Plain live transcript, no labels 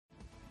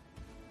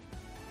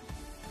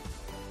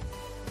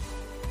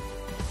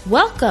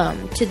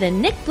Welcome to the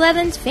Nick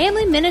Blevins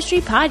Family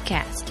Ministry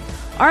Podcast.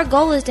 Our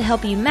goal is to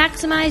help you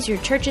maximize your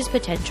church's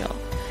potential.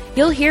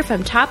 You'll hear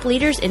from top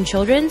leaders in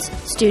children's,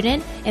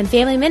 student, and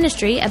family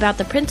ministry about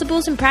the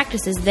principles and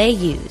practices they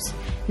use.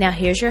 Now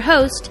here's your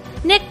host,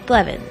 Nick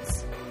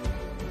Blevins.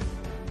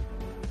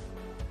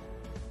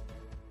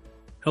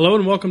 Hello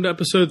and welcome to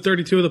episode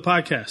 32 of the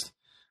podcast.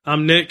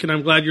 I'm Nick and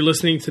I'm glad you're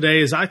listening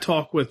today as I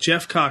talk with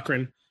Jeff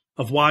Cochran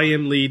of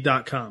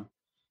YMLead.com.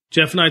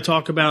 Jeff and I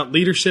talk about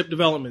leadership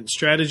development,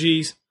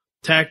 strategies,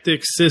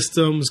 tactics,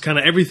 systems, kind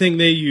of everything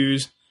they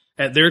use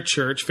at their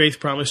church, Faith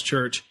Promise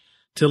Church,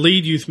 to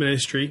lead youth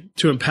ministry,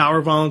 to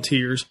empower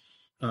volunteers,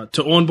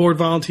 to onboard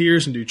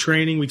volunteers and do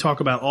training. We talk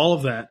about all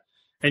of that,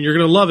 and you're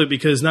going to love it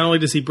because not only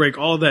does he break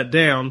all of that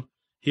down,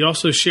 he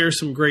also shares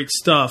some great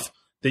stuff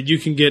that you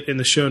can get in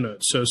the show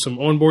notes. So some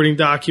onboarding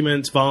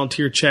documents,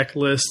 volunteer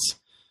checklists,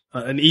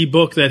 an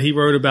ebook that he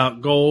wrote about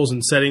goals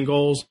and setting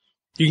goals.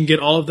 You can get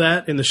all of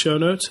that in the show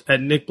notes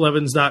at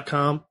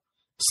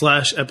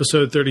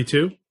nickblevins.com/episode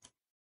 32.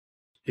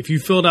 If you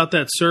filled out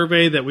that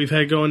survey that we've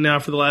had going now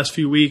for the last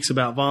few weeks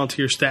about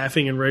volunteer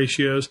staffing and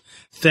ratios,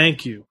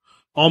 thank you.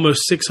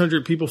 Almost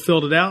 600 people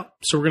filled it out,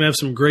 so we're going to have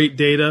some great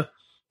data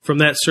from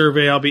that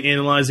survey. I'll be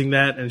analyzing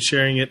that and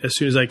sharing it as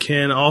soon as I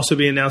can. I'll also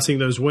be announcing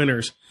those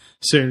winners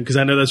soon because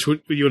I know that's what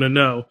you want to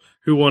know,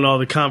 who won all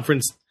the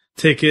conference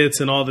tickets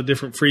and all the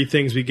different free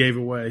things we gave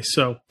away.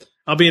 So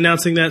I'll be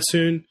announcing that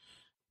soon.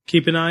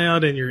 Keep an eye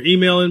out in your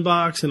email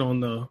inbox and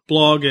on the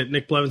blog at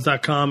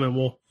nickblevins.com, and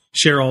we'll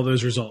share all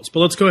those results. But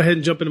let's go ahead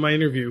and jump into my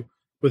interview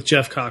with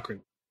Jeff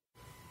Cochran.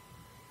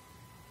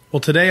 Well,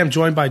 today I'm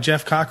joined by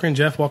Jeff Cochran.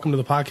 Jeff, welcome to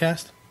the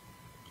podcast.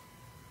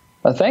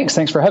 Thanks.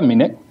 Thanks for having me,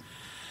 Nick.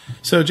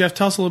 So, Jeff,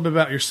 tell us a little bit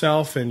about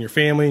yourself and your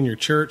family and your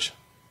church.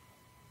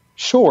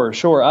 Sure.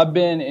 I've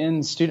been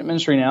in student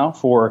ministry now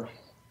for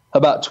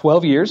about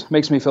 12 years.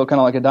 Makes me feel kind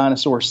of like a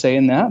dinosaur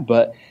saying that,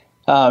 but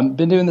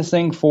been doing this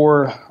thing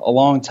for a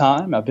long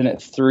time. I've been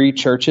at 3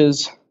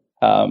 churches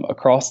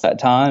across that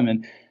time,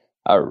 and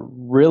I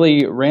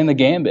really ran the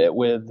gambit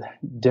with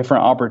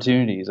different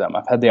opportunities.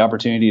 I've had the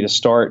opportunity to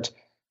start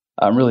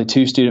really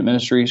 2 student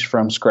ministries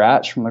from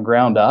scratch, from the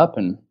ground up,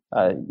 and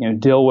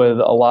deal with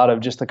a lot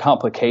of just the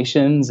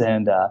complications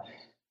and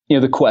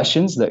the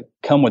questions that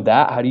come with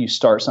that. How do you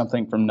start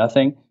something from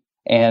nothing?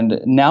 And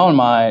now in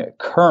my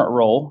current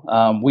role,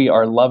 we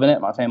are loving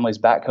it. My family's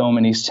back home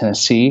in East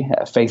Tennessee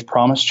at Faith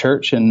Promise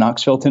Church in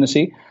Knoxville,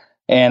 Tennessee.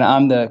 And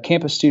I'm the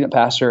campus student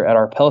pastor at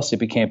our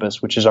Pellissippi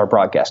campus, which is our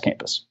broadcast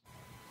campus.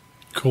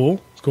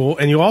 Cool.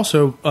 And you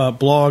also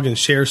blog and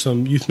share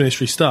some youth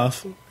ministry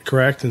stuff,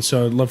 correct? And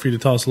so I'd love for you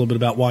to tell us a little bit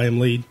about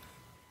YMLead.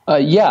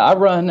 I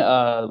run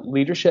a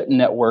leadership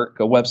network,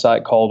 a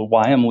website called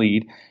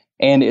YMLead,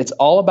 and it's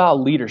all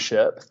about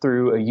leadership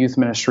through a youth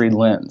ministry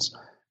lens.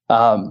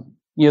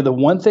 The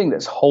one thing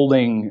that's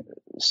holding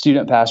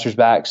student pastors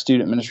back,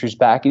 student ministries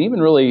back, and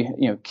even really,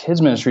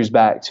 kids ministries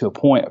back to a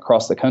point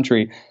across the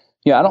country,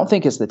 I don't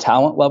think it's the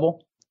talent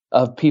level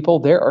of people.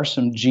 There are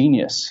some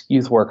genius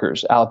youth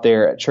workers out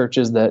there at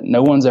churches that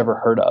no one's ever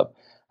heard of.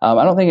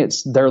 I don't think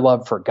it's their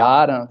love for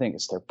God. I don't think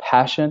it's their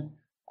passion.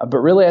 But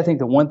really, I think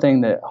the one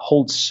thing that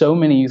holds so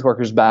many youth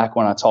workers back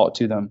when I talk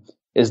to them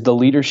is the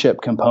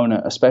leadership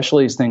component,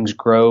 especially as things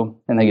grow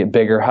and they get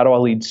bigger. How do I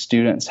lead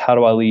students? How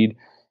do I lead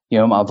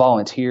my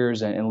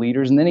volunteers and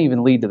leaders, and then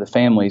even lead to the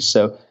families?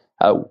 So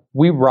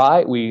we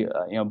write, we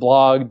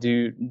blog,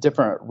 do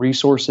different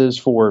resources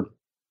for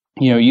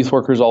youth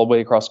workers all the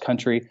way across the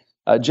country,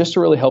 just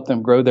to really help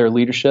them grow their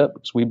leadership.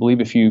 Because we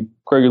believe if you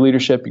grow your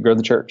leadership, you grow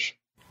the church.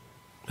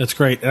 That's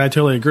great, and I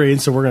totally agree.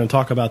 And so we're going to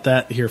talk about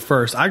that here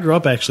first. I grew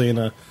up actually in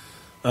a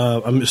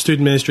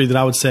student ministry that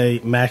I would say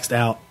maxed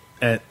out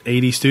at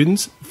 80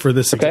 students for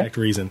this exact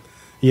reason.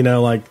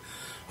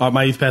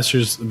 My youth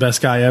pastor's the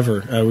best guy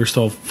ever. We're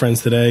still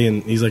friends today,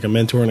 and he's like a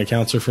mentor and a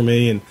counselor for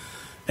me.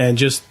 And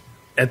just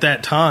at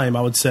that time,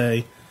 I would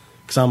say,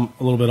 because I'm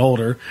a little bit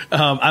older,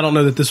 I don't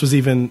know that this was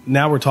even,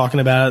 now we're talking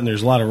about it, and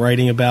there's a lot of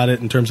writing about it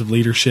in terms of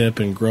leadership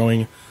and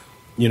growing,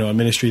 a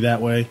ministry that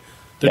way.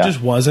 There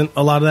just wasn't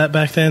a lot of that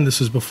back then.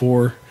 This was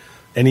before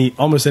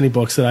almost any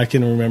books that I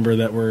can remember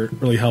that were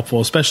really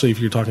helpful, especially if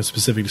you're talking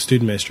specific to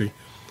student ministry.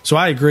 So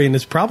I agree, and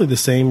it's probably the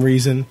same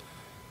reason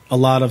a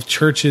lot of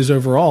churches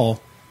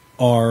overall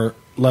are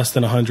less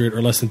than 100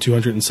 or less than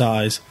 200 in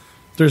size.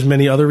 There's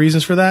many other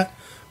reasons for that,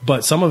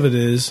 but some of it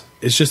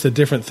it's just a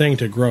different thing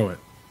to grow it,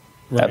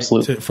 right?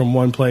 Absolutely. From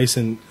one place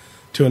and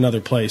to another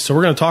place. So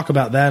we're going to talk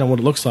about that and what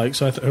it looks like.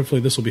 So hopefully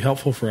this will be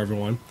helpful for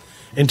everyone.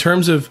 In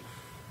terms of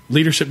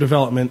leadership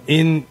development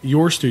in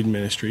your student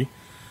ministry,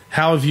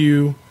 how have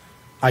you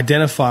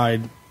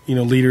identified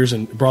leaders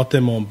and brought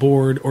them on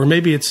board? Or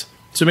maybe it's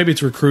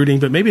recruiting,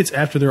 but maybe it's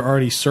after they're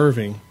already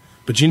serving,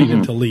 but you need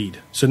them to lead.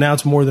 So now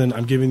it's more than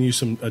I'm giving you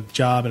a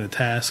job and a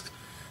task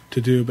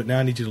to do, but now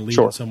I need you to lead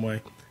in some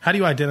way. How do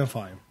you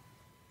identify them?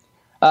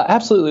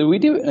 Absolutely. We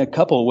do it in a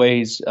couple of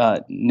ways,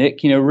 Nick.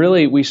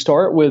 Really, we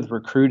start with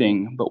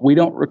recruiting, but we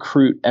don't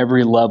recruit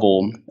every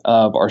level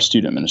of our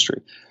student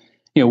ministry.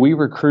 We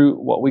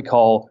recruit what we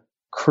call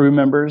crew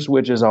members,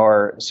 which is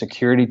our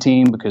security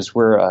team, because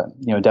we're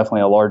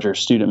definitely a larger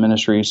student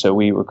ministry. So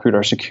we recruit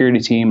our security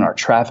team and our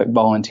traffic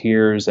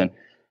volunteers and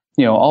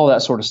all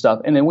that sort of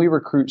stuff. And then we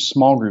recruit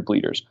small group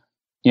leaders.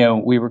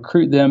 We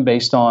recruit them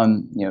based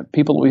on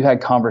people that we've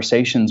had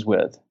conversations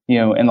with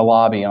in the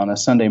lobby on a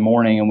Sunday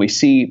morning, and we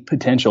see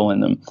potential in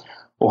them.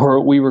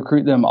 Or we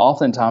recruit them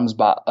oftentimes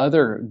by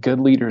other good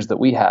leaders that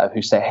we have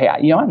who say, hey,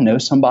 I know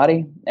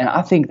somebody and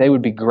I think they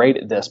would be great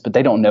at this, but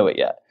they don't know it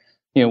yet.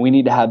 We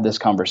need to have this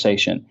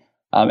conversation.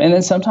 And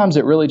then sometimes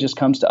it really just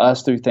comes to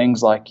us through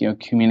things like,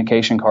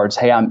 communication cards.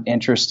 Hey, I'm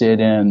interested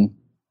in,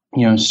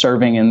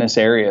 serving in this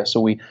area.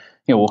 So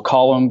we'll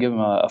call them, give them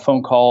a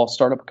phone call,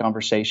 start up a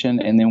conversation,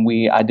 and then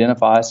we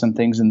identify some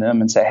things in them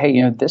and say,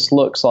 hey, this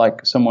looks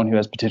like someone who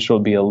has potential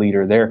to be a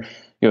leader. They're,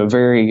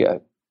 very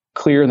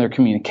clear in their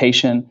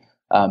communication.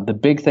 The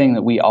big thing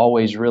that we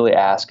always really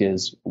ask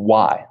is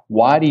why?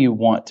 Why do you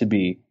want to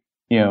be,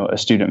 a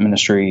student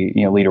ministry,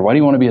 leader? Why do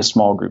you want to be a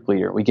small group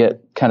leader? We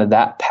get kind of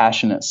that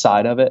passionate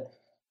side of it.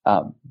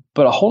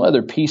 But a whole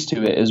other piece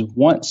to it is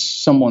once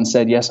someone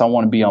said, yes, I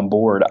want to be on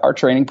board, our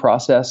training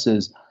process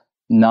is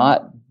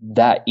not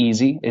that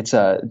easy. It's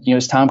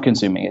it's time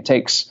consuming. It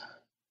takes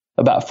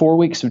about 4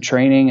 weeks of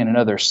training and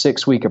another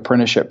 6-week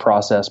apprenticeship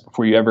process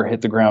before you ever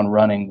hit the ground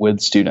running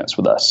with students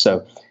with us.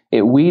 So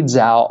it weeds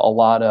out a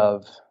lot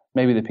of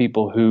maybe the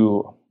people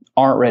who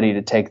aren't ready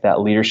to take that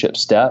leadership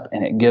step.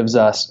 And it gives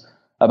us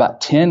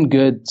about 10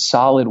 good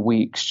solid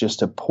weeks just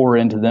to pour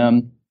into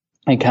them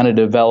and kind of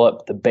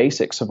develop the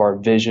basics of our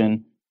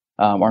vision,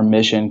 our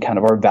mission, kind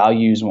of our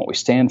values and what we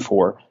stand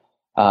for.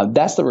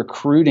 That's the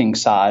recruiting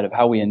side of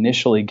how we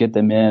initially get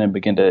them in and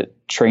begin to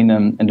train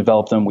them and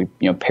develop them. We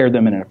pair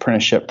them in an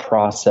apprenticeship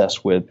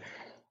process with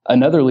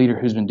another leader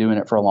who's been doing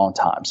it for a long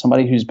time,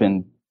 somebody who's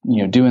been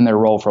doing their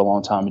role for a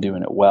long time and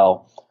doing it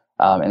well,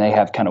 and they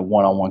have kind of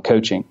one-on-one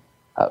coaching.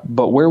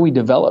 But where we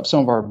develop some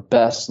of our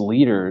best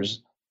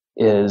leaders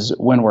is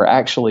when we're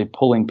actually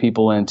pulling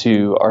people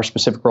into our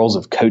specific roles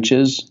of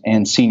coaches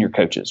and senior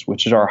coaches,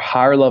 which is our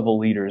higher level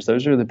leaders.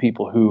 Those are the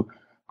people who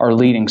are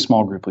leading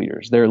small group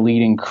leaders. They're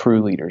leading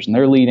crew leaders, and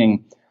they're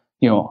leading,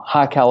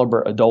 high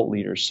caliber adult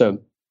leaders. So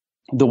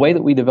the way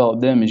that we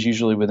develop them is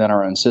usually within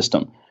our own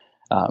system.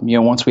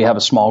 Once we have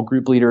a small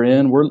group leader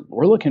in,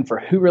 we're looking for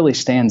who really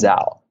stands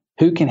out,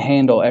 who can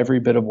handle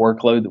every bit of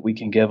workload that we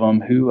can give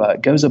them, who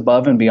goes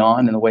above and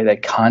beyond in the way they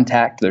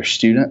contact their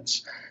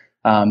students,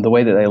 the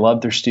way that they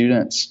love their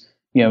students,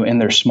 in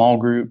their small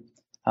group.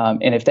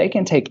 And if they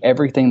can take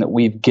everything that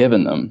we've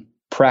given them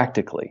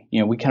practically,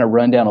 we kind of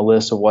run down a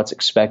list of what's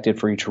expected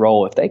for each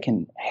role. If they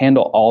can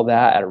handle all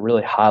that at a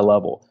really high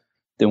level,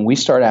 then we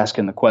start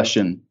asking the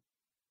question,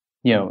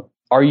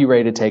 are you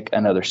ready to take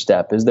another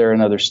step? Is there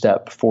another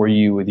step for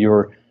you with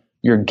your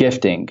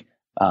gifting?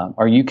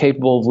 Are you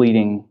capable of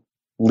leading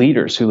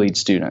leaders who lead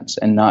students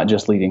and not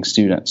just leading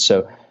students?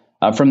 So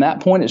from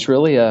that point, it's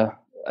really a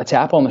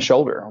tap on the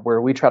shoulder where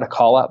we try to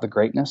call out the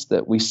greatness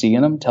that we see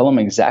in them, tell them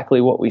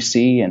exactly what we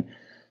see and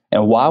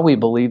why we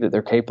believe that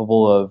they're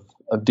capable of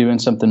doing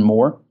something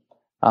more.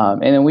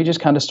 And then we just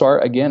kind of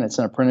start, again, it's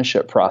an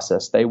apprenticeship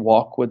process. They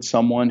walk with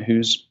someone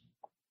who's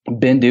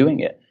been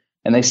doing it,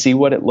 and they see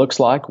what it looks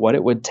like, what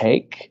it would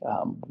take,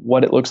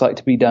 what it looks like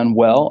to be done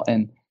well,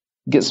 and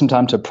get some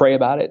time to pray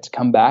about it, to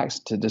come back,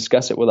 to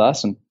discuss it with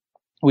us, and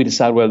we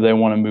decide whether they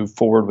want to move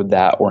forward with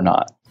that or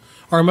not.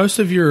 Are most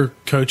of your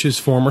coaches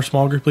former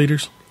small group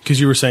leaders? Because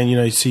you were saying,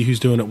 you see who's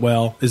doing it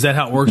well. Is that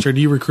how it works, or do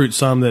you recruit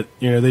some that,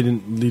 they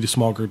didn't lead a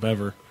small group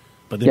ever,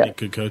 but they make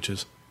good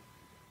coaches?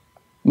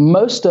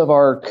 Most of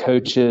our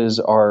coaches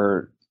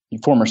are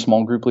former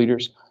small group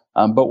leaders,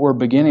 but we're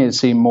beginning to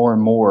see more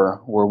and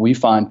more where we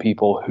find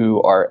people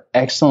who are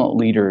excellent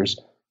leaders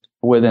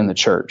within the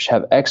church,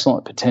 have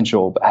excellent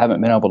potential, but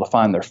haven't been able to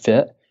find their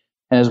fit.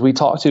 And as we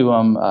talk to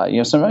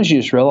them, sometimes you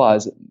just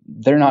realize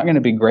they're not going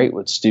to be great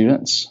with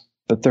students,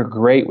 but they're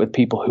great with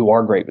people who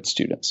are great with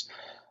students.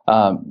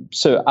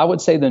 So I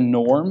would say the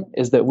norm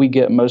is that we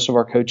get most of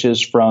our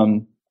coaches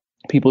from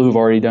people who've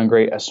already done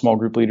great as small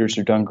group leaders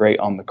or done great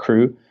on the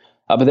crew.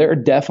 But there are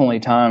definitely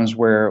times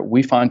where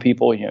we find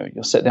people,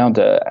 you'll sit down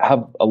to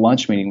have a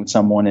lunch meeting with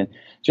someone and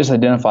just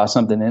identify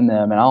something in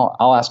them. And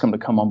I'll ask them to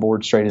come on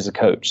board straight as a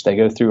coach. They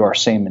go through our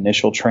same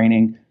initial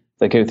training.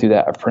 They go through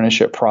that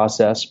apprenticeship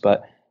process.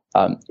 But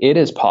it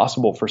is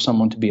possible for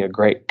someone to be a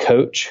great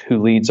coach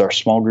who leads our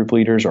small group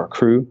leaders, our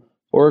crew,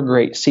 or a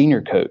great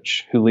senior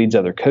coach who leads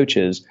other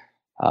coaches,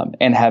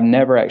 and have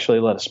never actually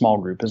led a small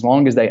group, as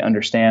long as they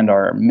understand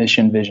our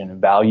mission, vision,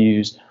 and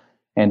values.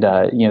 And,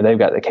 they've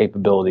got the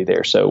capability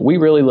there. So we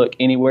really look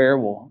anywhere.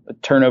 We'll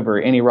turn over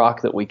any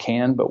rock that we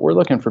can, but we're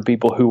looking for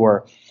people who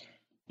are,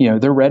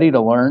 they're ready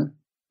to learn.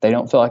 They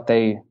don't feel like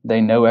they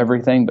know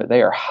everything, but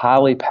they are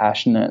highly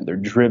passionate. They're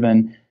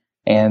driven,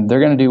 and they're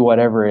going to do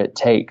whatever it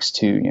takes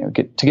to,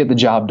 get the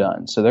job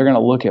done. So they're going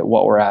to look at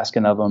what we're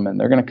asking of them, and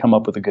they're going to come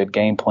up with a good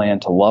game plan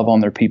to love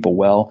on their people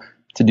well,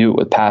 to do it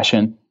with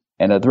passion.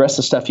 And the rest of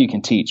the stuff you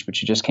can teach,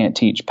 but you just can't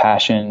teach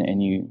passion,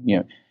 and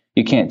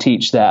you can't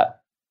teach that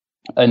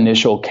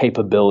initial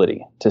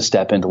capability to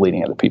step into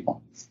leading other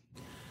people.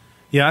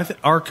 Yeah,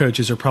 our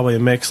coaches are probably a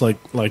mix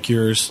like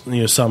yours.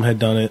 Some had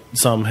done it,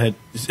 some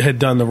had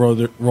done the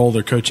role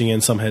they're coaching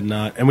in, some had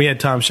not. And we had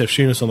Tom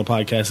Shefchunas on the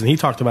podcast, and he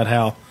talked about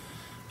how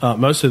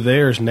most of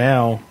theirs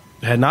now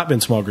had not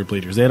been small group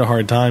leaders. They had a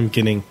hard time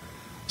getting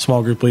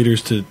small group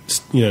leaders to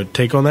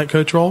take on that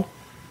coach role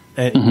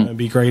and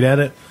be great at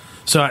it.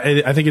 So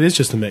I think it is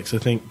just a mix. I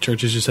think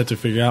churches just have to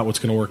figure out what's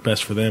going to work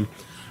best for them.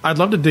 I'd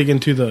love to dig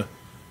into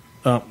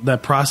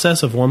that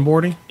process of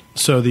onboarding.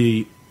 So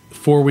the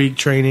 4-week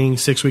training,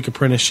 6-week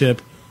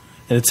apprenticeship,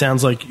 and it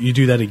sounds like you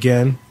do that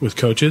again with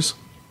coaches.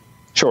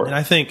 Sure. And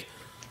I think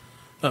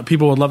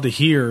people would love to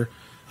hear,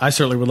 I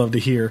certainly would love to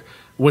hear,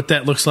 what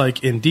that looks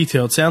like in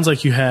detail. It sounds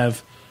like you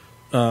have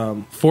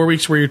 4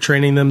 weeks where you're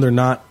training them. They're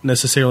not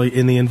necessarily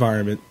in the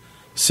environment.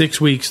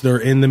 6 weeks, they're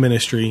in the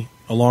ministry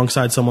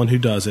alongside someone who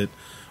does it.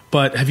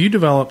 But have you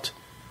developed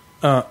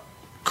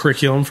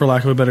curriculum, for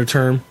lack of a better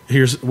term?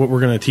 Here's what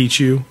we're going to teach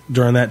you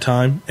during that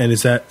time. And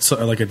is that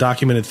like a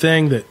documented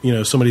thing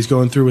that somebody's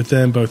going through with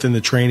them, both in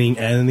the training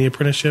and in the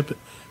apprenticeship?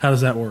 How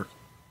does that work?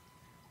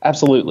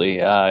 Absolutely.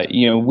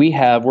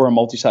 We're a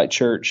multi-site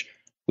church.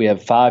 We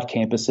have 5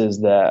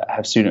 campuses that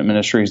have student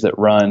ministries that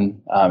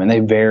run, and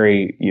they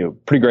vary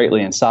pretty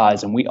greatly in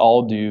size. And we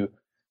all do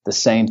the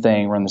same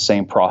thing, run the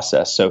same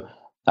process. So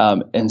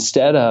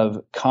instead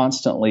of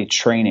constantly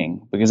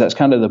training, because that's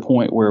kind of the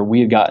point where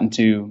we had gotten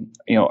to,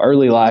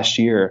 early last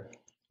year,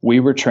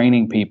 we were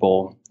training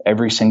people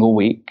every single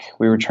week.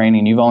 We were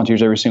training new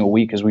volunteers every single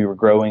week as we were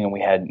growing and we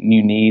had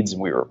new needs,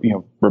 and we were,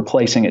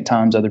 replacing at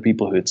times other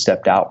people who had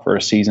stepped out for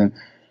a season.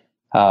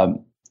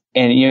 And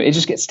it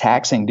just gets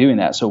taxing doing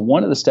that. So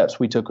one of the steps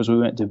we took was we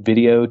went to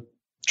video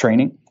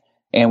training,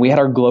 and we had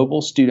our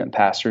global student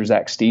pastor,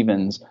 Zach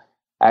Stevens,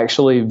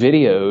 actually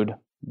videoed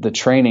the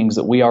trainings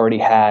that we already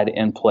had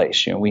in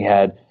place. We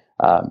had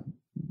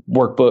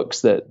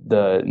workbooks that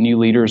the new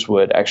leaders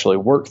would actually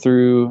work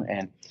through,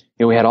 and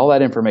we had all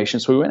that information.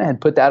 So we went ahead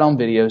and put that on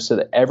video so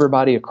that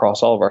everybody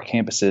across all of our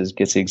campuses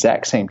gets the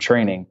exact same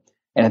training.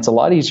 And it's a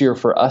lot easier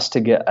for us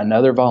to get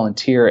another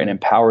volunteer and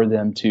empower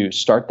them to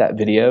start that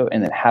video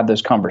and then have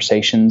those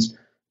conversations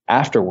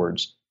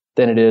afterwards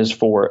than it is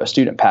for a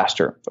student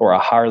pastor or a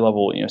higher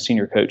level,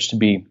 senior coach to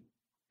be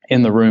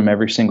in the room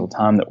every single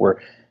time that we're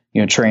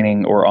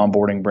training or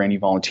onboarding brand new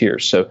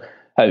volunteers. So,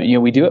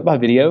 we do it by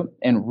video.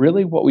 And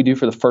really what we do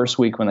for the first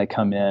week when they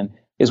come in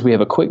is we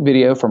have a quick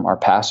video from our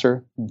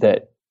pastor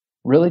that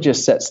really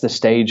just sets the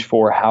stage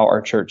for how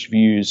our church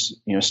views,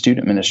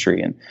 student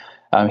ministry.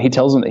 And he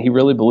tells them that he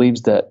really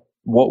believes that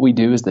what we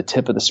do is the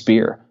tip of the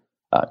spear,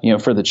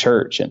 for the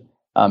church, and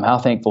how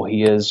thankful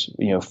he is,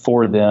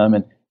 for them.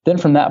 And then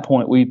from that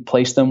point, we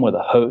place them with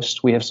a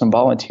host. We have some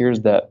volunteers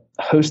that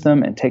host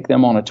them and take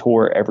them on a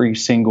tour every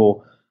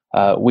single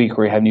week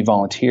where we have new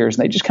volunteers,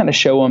 and they just kind of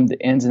show them the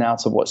ins and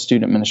outs of what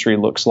student ministry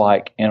looks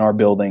like in our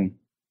building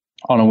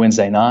on a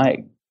Wednesday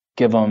night,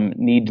 give them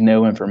need to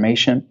know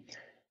information.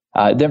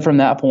 Then from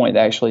that point,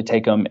 they actually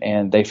take them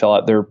and they fill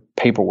out their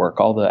paperwork,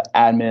 all the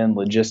admin,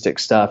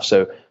 logistics stuff.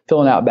 So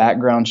filling out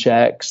background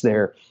checks,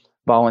 their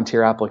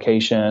volunteer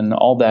application,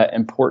 all that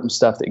important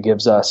stuff that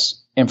gives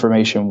us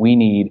information we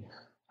need,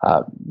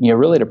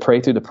 really to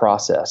pray through the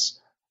process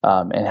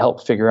and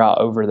help figure out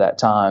over that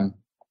time,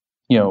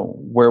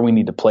 where we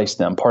need to place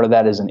them. Part of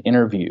that is an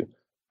interview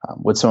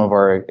with some of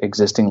our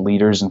existing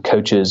leaders and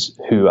coaches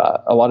who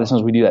a lot of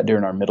times we do that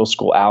during our middle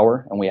school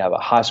hour, and we have a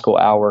high school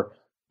hour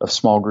of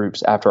small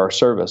groups after our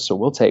service. So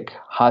we'll take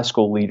high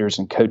school leaders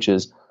and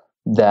coaches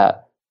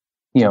that,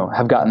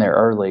 have gotten there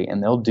early,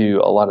 and they'll do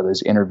a lot of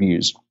those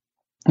interviews,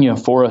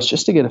 for us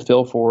just to get a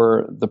feel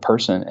for the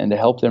person and to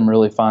help them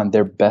really find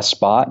their best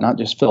spot, not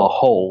just fill a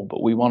hole,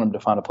 but we want them to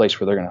find a place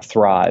where they're going to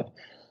thrive,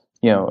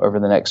 over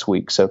the next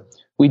week. So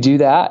we do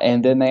that,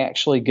 and then they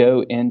actually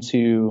go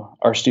into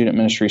our student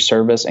ministry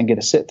service and get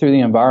to sit through the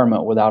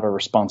environment without a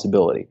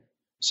responsibility.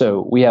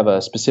 So we have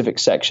a specific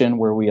section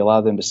where we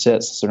allow them to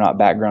sit since they're not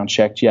background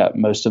checked yet,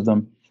 most of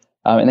them,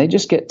 and they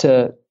just get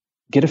to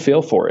get a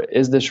feel for it.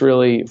 Is this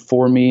really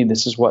for me?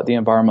 This is what the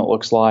environment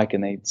looks like,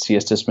 and they see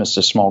us dismissed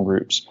to small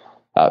groups.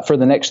 For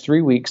the next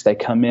 3 weeks, they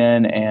come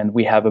in, and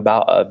we have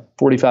about a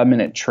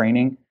 45-minute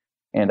training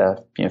and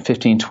a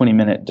 15,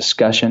 20-minute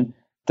discussion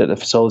that the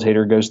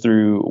facilitator goes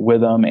through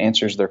with them,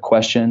 answers their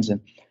questions.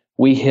 And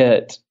we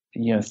hit,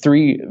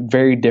 3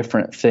 very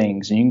different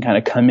things. And you can kind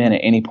of come in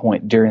at any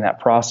point during that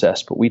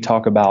process. But we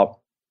talk about,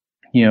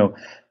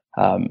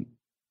 kind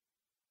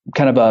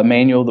of a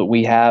manual that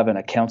we have and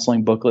a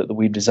counseling booklet that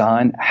we've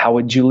designed. How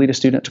would you lead a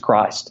student to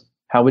Christ?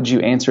 How would you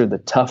answer the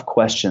tough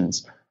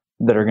questions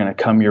that are going to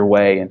come your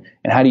way? And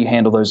how do you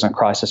handle those in a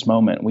crisis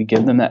moment? We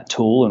give them that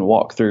tool and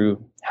walk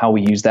through how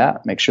we use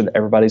that, make sure that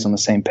everybody's on the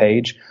same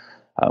page.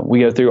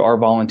 We go through our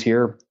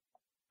volunteer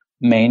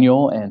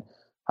manual and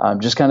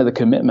just kind of the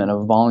commitment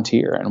of a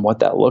volunteer and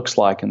what that looks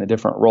like and the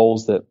different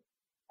roles that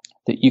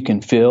you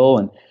can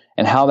fill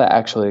and how that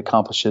actually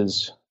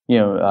accomplishes,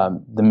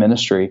 the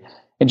ministry,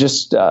 and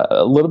just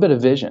a little bit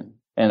of vision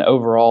and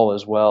overall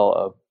as well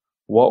of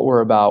what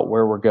we're about,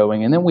 where we're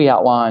going. And then we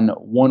outline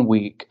 1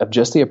 week of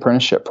just the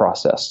apprenticeship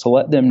process to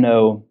let them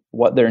know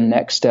what their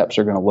next steps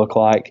are going to look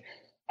like,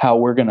 how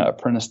we're going to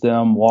apprentice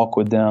them, walk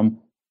with them.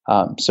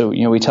 So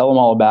we tell them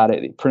all about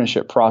it. The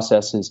apprenticeship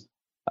process is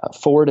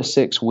 4 to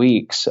 6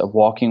 weeks of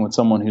walking with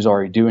someone who's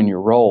already doing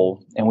your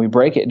role. And we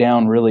break it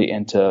down really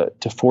into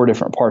 4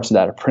 different parts of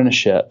that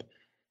apprenticeship.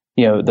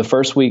 The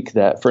first week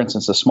that, for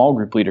instance, a small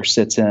group leader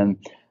sits in,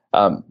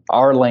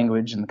 our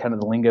language and kind of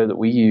the lingo that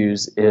we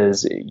use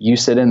is you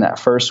sit in that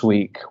first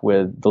week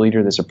with the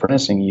leader that's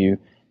apprenticing you,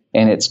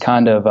 and it's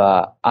kind of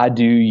I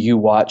do, you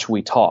watch,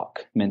 we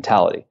talk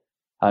mentality.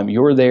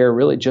 You're there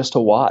really just to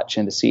watch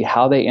and to see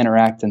how they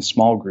interact in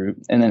small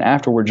group. And then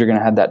afterwards, you're going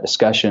to have that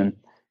discussion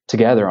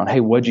together on, hey,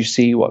 what'd you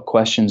see? What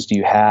questions do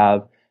you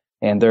have?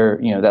 And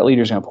that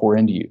leader's going to pour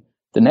into you.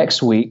 The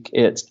next week,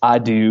 it's I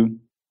do,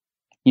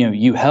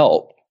 you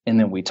help, and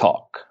then we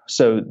talk.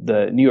 So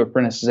the new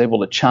apprentice is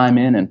able to chime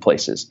in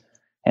places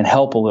and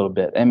help a little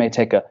bit. They may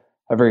take a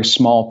very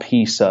small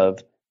piece of,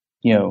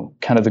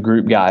 kind of the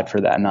group guide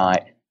for that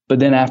night. But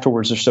then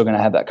afterwards, they're still going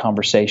to have that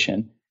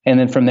conversation. And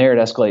then from there, it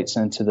escalates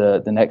into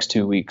the next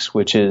 2 weeks,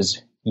 which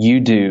is you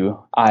do,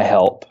 I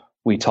help,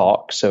 we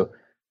talk. So,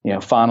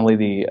 finally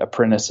the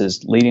apprentice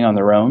is leading on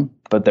their own,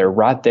 but they're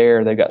right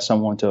there. They've got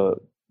someone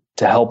to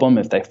help them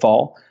if they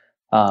fall,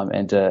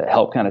 and to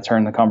help kind of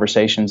turn the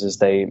conversations as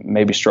they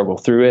maybe struggle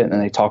through it. And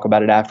then they talk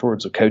about it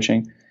afterwards with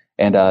coaching.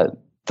 And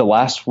the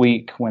last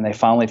week when they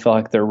finally feel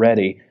like they're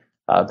ready,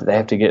 that they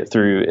have to get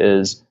through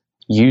is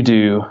you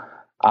do,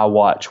 I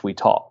watch, we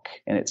talk.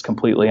 And it's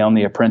completely on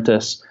the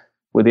apprentice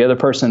with the other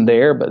person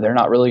there, but they're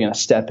not really going to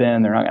step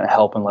in. They're not going to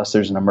help unless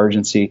there's an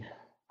emergency.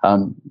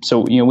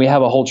 So we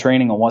have a whole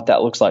training on what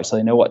that looks like so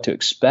they know what to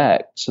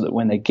expect, so that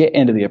when they get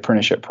into the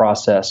apprenticeship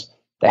process,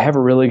 they have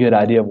a really good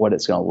idea of what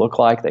it's going to look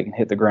like. They can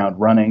hit the ground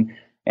running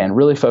and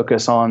really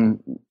focus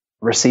on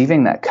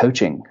receiving that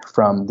coaching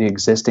from the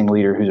existing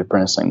leader who's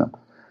apprenticing them.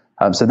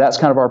 So that's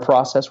kind of our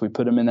process. We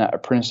put them in that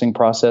apprenticing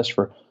process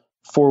for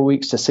 4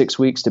 weeks to 6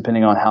 weeks,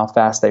 depending on how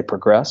fast they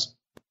progress.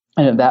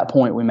 And at that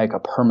point, we make a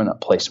permanent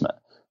placement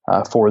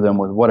for them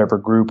with whatever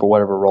group or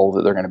whatever role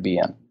that they're going to be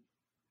in.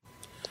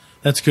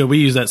 That's good. We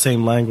use that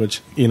same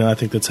language. I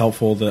think that's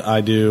helpful. The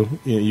I do,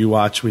 you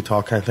watch, we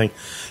talk kind of thing.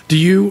 Do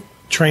you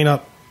train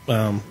up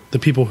the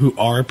people who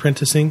are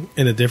apprenticing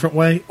in a different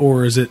way,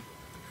 or is it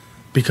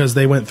because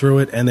they went through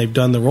it and they've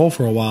done the role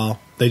for a while,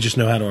 they just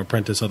know how to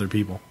apprentice other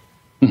people?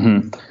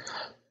 Mm-hmm.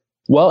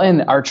 Well,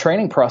 in our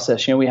training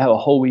process, we have a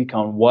whole week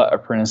on what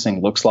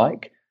apprenticing looks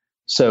like.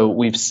 So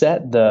we've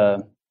set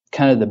the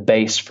kind of the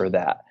base for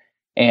that.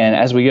 And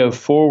as we go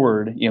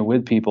forward,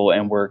 with people,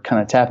 and we're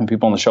kind of tapping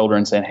people on the shoulder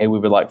and saying, hey, we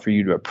would like for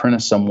you to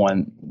apprentice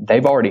someone,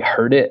 they've already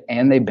heard it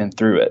and they've been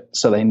through it.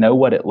 So they know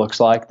what it looks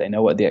like. They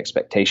know what the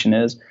expectation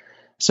is.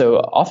 So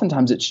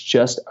oftentimes it's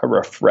just a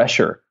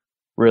refresher,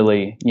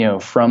 really,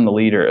 from the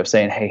leader of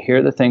saying, hey, here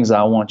are the things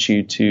I want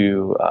you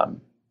to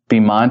be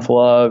mindful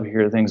of.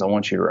 Here are the things I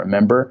want you to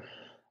remember.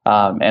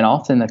 And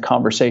often the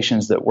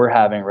conversations that we're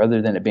having,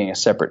 rather than it being a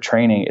separate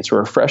training, it's a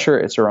refresher,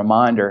 it's a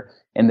reminder.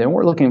 And then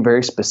we're looking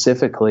very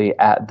specifically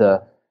at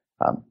the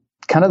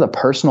kind of the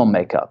personal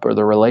makeup or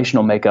the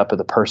relational makeup of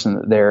the person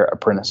that they're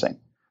apprenticing.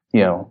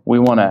 We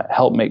want to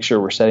help make sure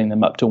we're setting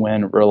them up to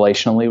win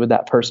relationally with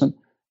that person.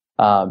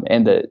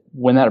 And that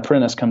when that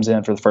apprentice comes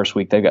in for the first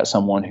week, they've got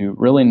someone who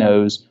really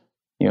knows,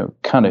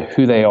 kind of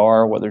who they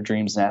are, what their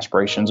dreams and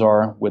aspirations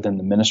are within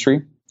the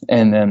ministry.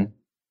 And then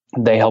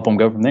they help them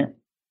go from there.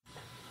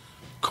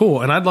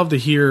 Cool. And I'd love to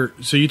hear,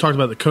 so you talked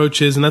about the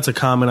coaches, and that's a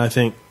common, I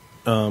think,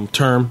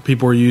 term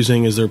people are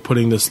using, is they're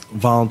putting this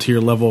volunteer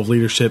level of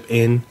leadership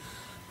in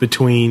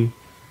between,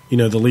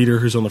 the leader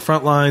who's on the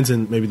front lines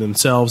and maybe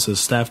themselves as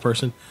a staff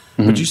person.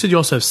 Mm-hmm. But you said you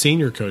also have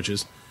senior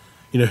coaches,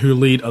 who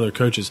lead other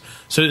coaches.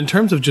 So in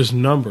terms of just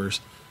numbers,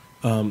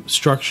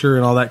 structure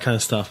and all that kind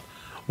of stuff,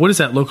 what does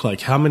that look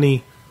like? How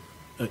many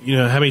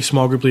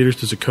small group leaders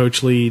does a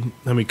coach lead?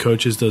 How many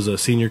coaches does a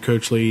senior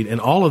coach lead?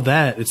 And all of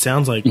that, it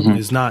sounds like,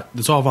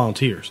 it's all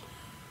volunteers.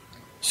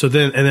 So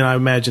then I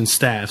imagine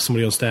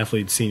somebody on staff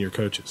leads senior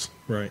coaches,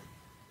 right?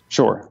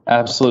 Sure,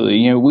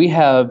 absolutely. We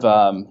have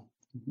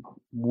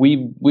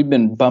we've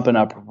been bumping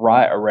up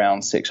right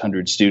around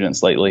 600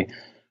 students lately.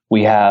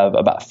 We have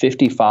about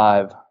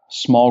 55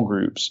 small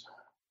groups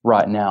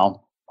right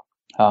now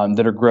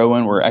that are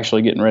growing. We're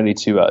actually getting ready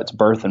to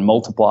birth and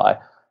multiply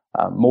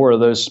more of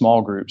those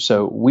small groups.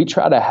 So we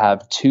try to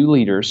have 2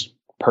 leaders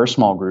per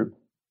small group.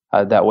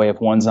 That way, if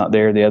one's not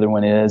there, the other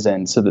one is,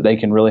 and so that they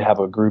can really have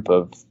a group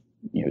of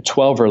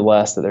 12 or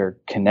less that they're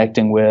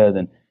connecting with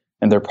and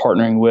they're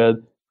partnering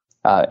with.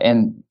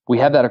 And we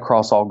have that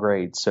across all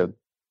grades. So,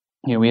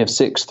 we have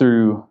 6th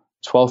through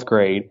 12th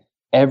grade.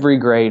 Every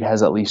grade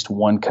has at least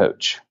one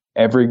coach.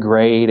 Every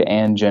grade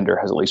and gender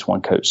has at least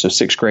one coach. So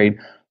 6th grade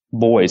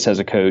boys has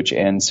a coach,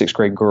 and 6th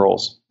grade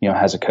girls,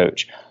 has a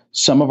coach.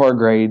 Some of our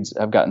grades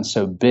have gotten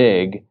so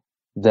big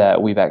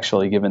that we've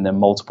actually given them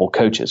multiple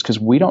coaches, because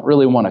we don't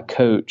really want a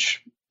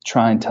coach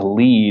trying to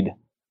lead.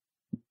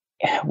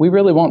 We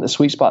really want the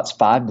sweet spots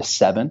 5 to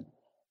 7,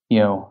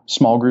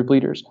 small group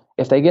leaders.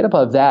 If they get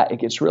above that, it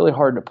gets really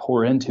hard to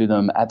pour into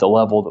them at the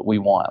level that we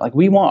want. Like,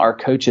 we want our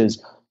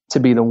coaches to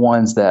be the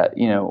ones that,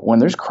 when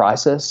there's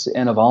crisis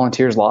in a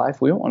volunteer's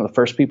life, we want one of the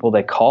first people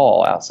they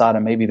call outside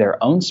of maybe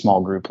their own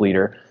small group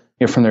leader,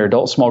 from their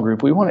adult small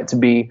group. We want it to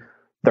be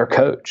their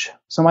coach,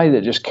 somebody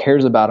that just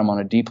cares about them on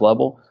a deep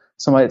level,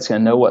 somebody that's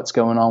going to know what's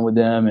going on with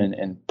them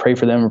and pray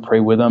for them or pray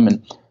with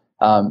them.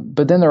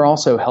 But then they're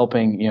also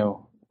helping,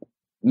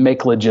 make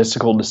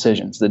logistical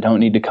decisions that don't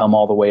need to come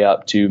all the way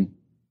up to,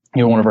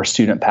 one of our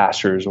student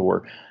pastors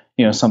or,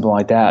 something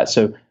like that.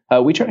 So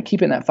we try to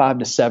keep it in that 5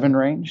 to 7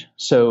 range.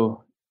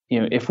 So,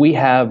 if we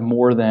have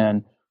more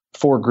than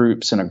 4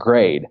 groups in a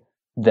grade,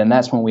 then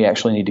that's when we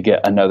actually need to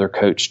get another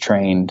coach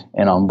trained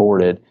and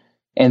onboarded.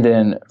 And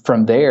then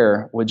from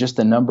there, with just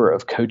the number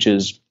of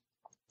coaches,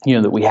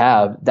 that we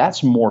have,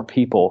 that's more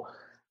people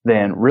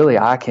than really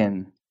I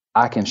can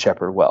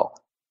shepherd well.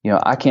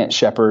 I can't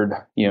shepherd,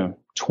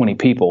 20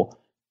 people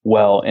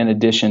well, in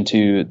addition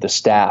to the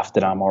staff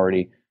that I'm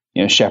already,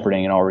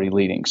 shepherding and already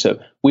leading. So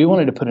we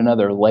wanted to put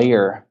another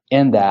layer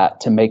in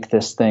that to make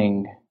this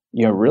thing,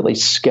 really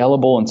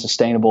scalable and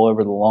sustainable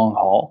over the long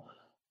haul.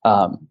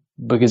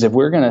 Because if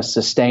we're going to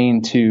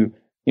sustain to,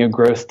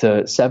 growth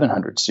to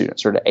 700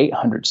 students or to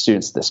 800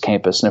 students at this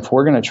campus, and if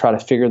we're going to try to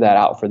figure that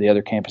out for the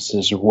other campuses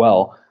as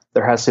well,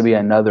 there has to be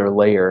another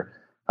layer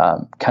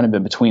kind of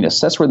in between us.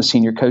 That's where the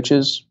senior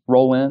coaches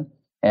roll in.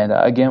 And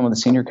again, with the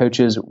senior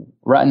coaches,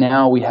 right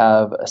now we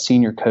have a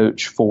senior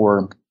coach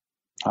for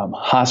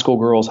high school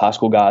girls, high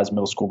school guys,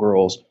 middle school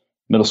girls,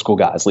 middle school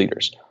guys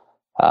leaders.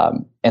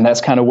 And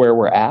that's kind of where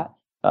we're at.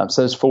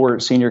 So those 4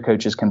 senior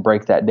coaches can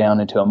break that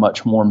down into a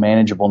much more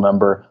manageable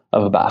number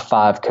of about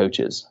 5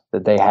 coaches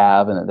that they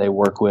have and that they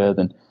work with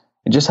and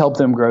just help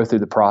them grow through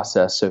the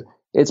process. So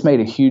it's made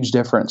a huge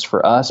difference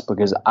for us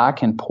because I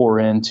can pour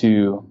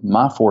into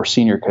my 4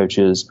 senior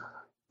coaches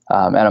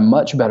at a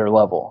much better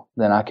level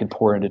than I could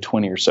pour into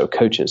 20 or so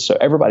coaches. So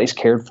everybody's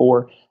cared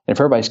for. And if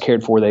everybody's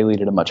cared for, they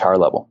lead at a much higher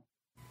level.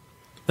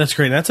 That's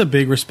great. That's a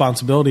big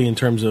responsibility in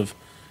terms of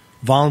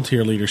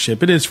volunteer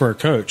leadership. It is for a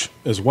coach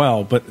as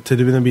well, but to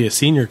then be a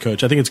senior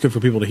coach, I think it's good for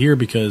people to hear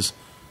because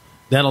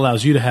that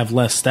allows you to have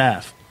less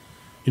staff.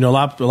 A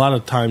lot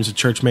of times the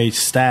church may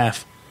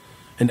staff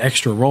an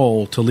extra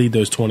role to lead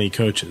those 20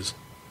 coaches.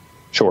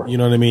 Sure. You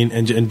know what I mean?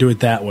 And do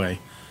it that way.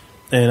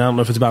 And I don't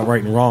know if it's about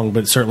right and wrong,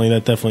 but certainly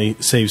that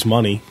definitely saves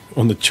money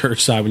on the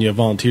church side when you have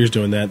volunteers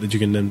doing that you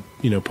can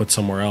then, put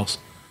somewhere else.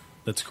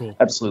 That's cool.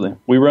 Absolutely.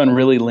 We run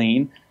really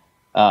lean.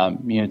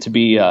 To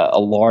be a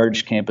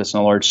large campus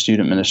and a large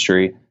student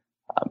ministry,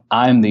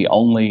 I'm the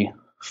only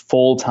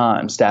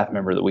full-time staff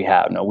member that we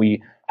have. Now,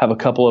 we have a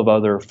couple of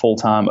other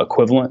full-time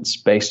equivalents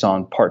based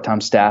on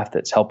part-time staff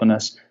that's helping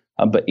us.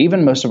 But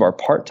even most of our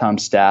part-time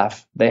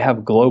staff, they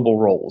have global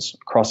roles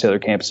across the other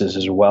campuses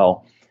as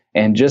well.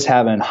 And just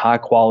having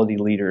high-quality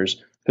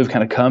leaders who've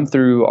kind of come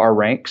through our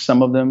ranks,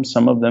 some of them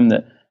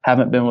that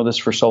haven't been with us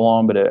for so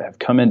long but have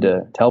come in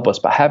to help us,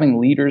 by having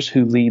leaders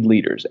who lead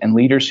leaders and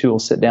leaders who will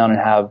sit down and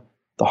have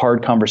the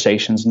hard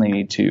conversations they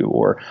need to,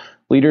 or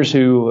leaders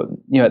who,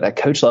 at that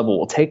coach level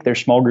will take their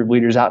small group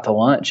leaders out to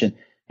lunch and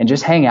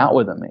just hang out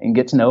with them and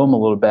get to know them a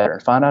little better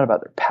and find out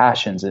about their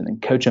passions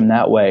and coach them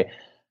that way.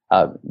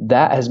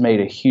 That has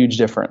made a huge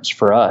difference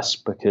for us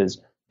because,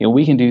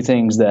 we can do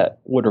things that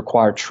would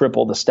require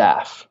triple the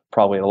staff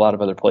probably at a lot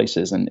of other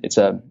places. And it's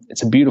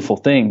a beautiful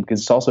thing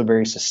because it's also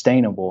very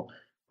sustainable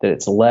that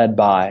it's led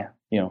by,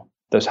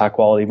 those high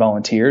quality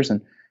volunteers.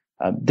 And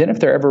then if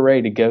they're ever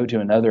ready to go to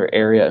another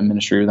area of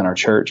ministry within our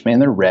church, man,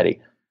 they're ready.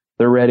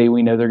 They're ready.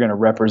 We know they're going to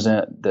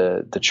represent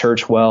the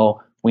church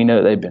well. We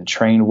know they've been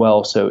trained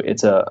well. So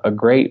it's a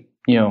great,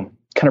 kind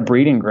of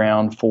breeding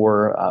ground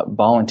for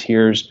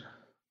volunteers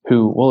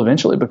who will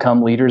eventually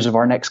become leaders of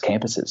our next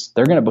campuses.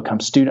 They're going to become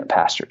student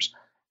pastors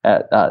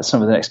at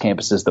some of the next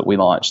campuses that we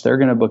launch. They're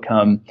going to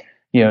become,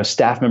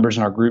 staff members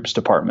in our groups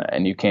department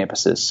at new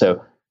campuses.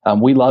 So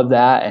we love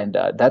that. And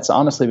that's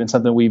honestly been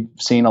something we've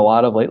seen a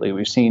lot of lately.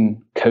 We've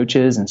seen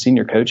coaches and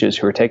senior coaches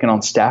who are taking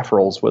on staff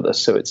roles with us.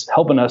 So it's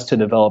helping us to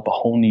develop a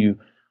whole new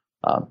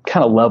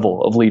kind of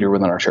level of leader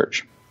within our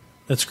church.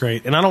 That's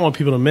great. And I don't want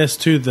people to miss,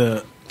 too,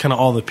 the kind of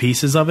all the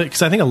pieces of it,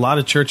 because I think a lot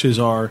of churches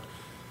are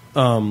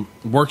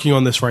working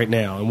on this right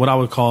now. And what I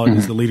would call it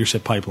is the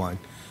leadership pipeline.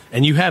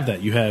 And you have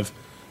that. You have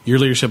your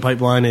leadership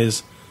pipeline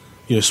is,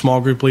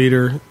 small group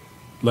leader,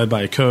 led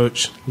by a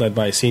coach, led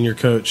by a senior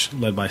coach,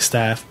 led by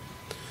staff.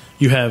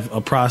 You have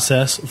a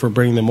process for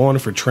bringing them on,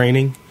 for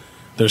training.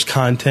 There's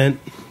content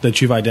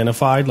that you've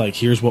identified, like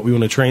here's what we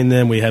want to train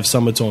them. We have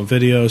some of it's on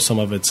video, some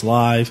of it's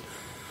live,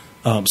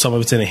 some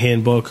of it's in a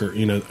handbook or,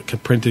 a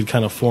printed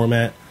kind of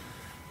format.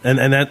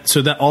 And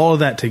that all of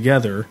that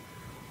together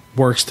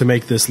works to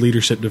make this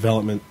leadership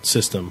development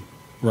system,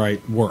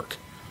 right, work.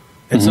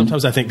 And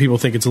sometimes I think people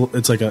think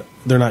it's like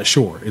they're not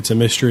sure. It's a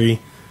mystery.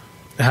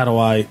 How do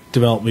I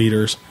develop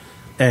leaders?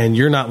 And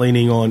you're not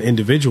leaning on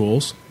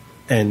individuals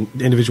and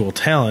individual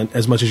talent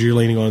as much as you're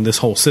leaning on this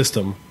whole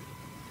system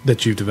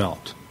that you've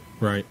developed,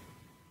 right?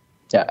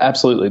 Yeah,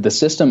 absolutely. The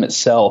system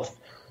itself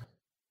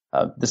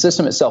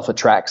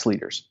attracts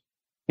leaders.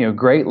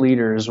 great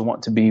leaders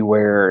want to be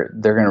where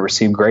they're going to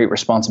receive great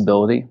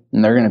responsibility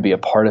and they're going to be a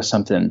part of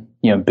something,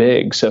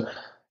 big. So,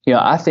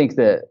 I think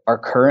that our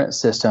current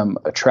system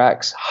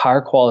attracts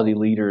higher quality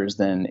leaders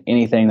than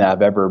anything that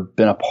I've ever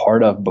been a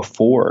part of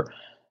before.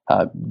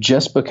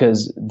 Just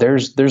because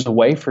there's a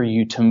way for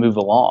you to move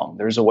along.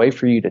 There's a way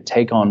for you to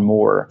take on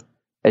more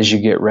as you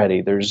get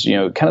ready. There's,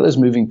 kind of those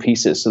moving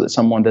pieces so that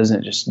someone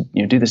doesn't just,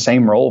 do the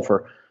same role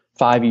for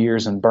 5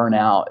 years and burn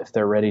out if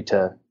they're ready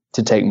to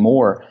take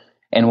more.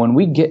 And when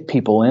we get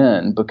people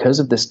in, because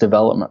of this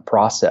development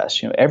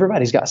process,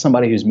 everybody's got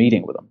somebody who's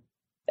meeting with them.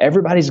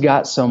 Everybody's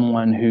got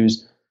someone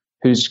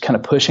who's kind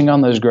of pushing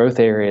on those growth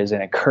areas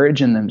and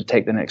encouraging them to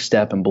take the next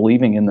step and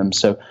believing in them.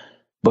 So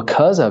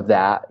because of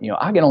that,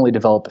 I can only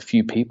develop a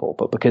few people,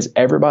 but because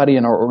everybody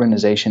in our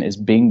organization is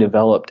being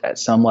developed at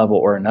some level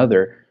or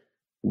another,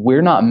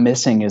 we're not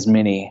missing as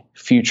many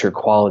future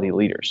quality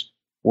leaders.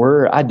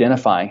 We're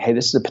identifying, hey,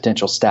 this is a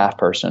potential staff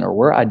person, or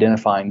we're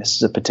identifying this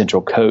is a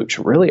potential coach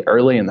really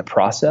early in the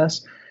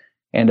process.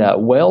 And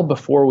well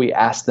before we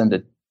ask them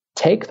to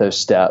take those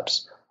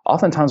steps,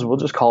 oftentimes we'll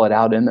just call it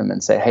out in them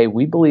and say, hey,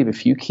 we believe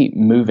if you keep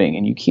moving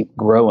and you keep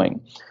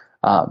growing,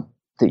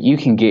 that you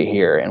can get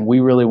here, and we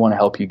really want to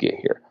help you get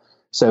here.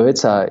 So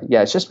it's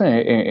just been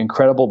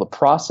incredible. The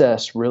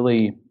process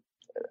really,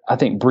 I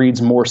think,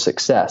 breeds more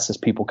success as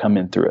people come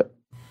in through it.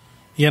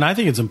 Yeah, and I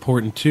think it's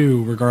important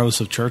too,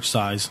 regardless of church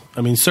size.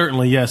 I mean,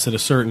 certainly, yes, at a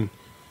certain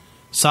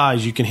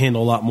size, you can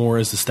handle a lot more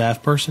as the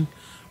staff person.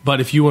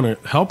 But if you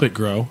want to help it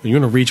grow, and you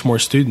want to reach more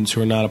students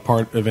who are not a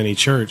part of any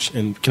church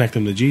and connect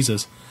them to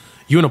Jesus,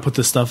 you want to put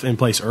this stuff in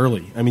place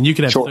early. I mean, you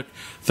could have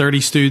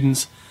 30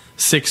 students,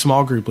 6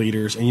 small group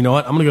leaders, and you know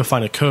what? I'm going to go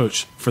find a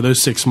coach for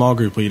those 6 small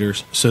group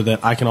leaders so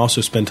that I can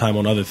also spend time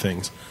on other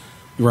things,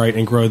 right,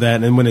 and grow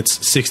that. And when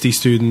it's 60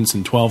 students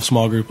and 12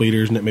 small group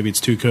leaders, and maybe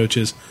it's 2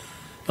 coaches,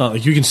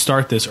 you can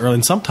start this early.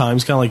 And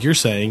sometimes, kind of like you're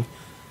saying,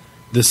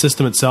 the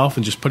system itself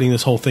and just putting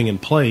this whole thing in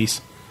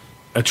place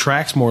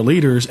attracts more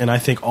leaders, and I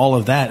think all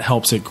of that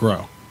helps it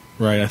grow,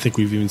 right? I think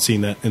we've even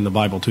seen that in the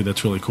Bible too.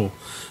 That's really cool.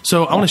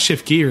 So I want to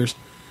shift gears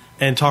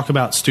and talk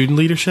about student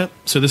leadership.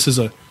 So this is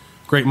a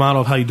great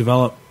model of how you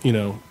develop,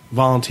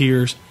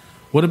 volunteers.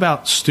 What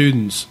about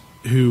students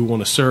who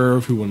want to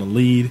serve, who want to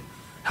lead?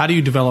 How do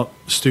you develop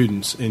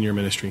students in your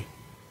ministry?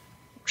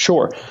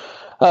 Sure.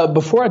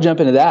 Before I jump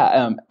into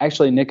that,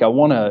 actually, Nick, I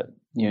want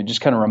to, just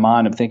kind of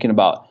remind, I'm thinking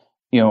about,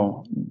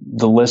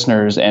 the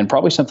listeners, and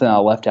probably something I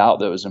left out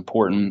that was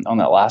important on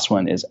that last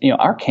one is,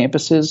 our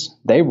campuses,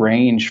 they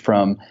range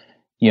from,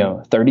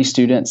 30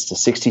 students to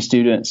 60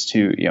 students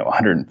to,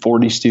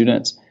 140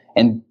 students.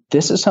 And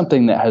this is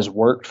something that has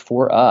worked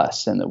for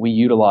us and that we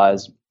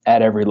utilize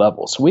at every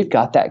level. So we've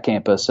got that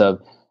campus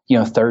of,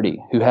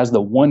 30 who has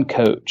the one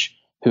coach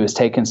who has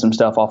taken some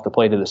stuff off the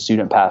plate of the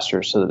student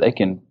pastors so that they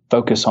can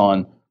focus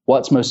on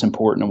what's most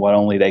important and what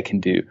only they can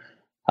do.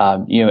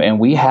 And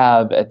we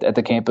have at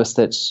the campus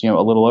that's, a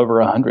little over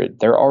 100,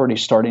 they're already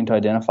starting to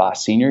identify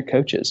senior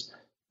coaches,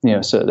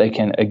 so they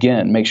can,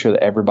 again, make sure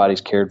that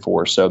everybody's cared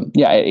for. So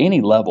at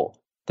any level,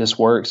 this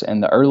works.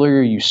 And the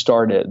earlier you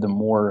start it, the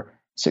more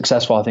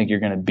successful I think you're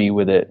going to be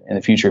with it in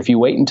the future. If you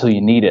wait until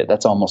you need it,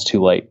 that's almost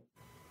too late.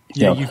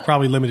 Yeah, you've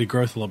probably limited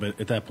growth a little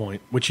bit at that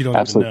point, which you don't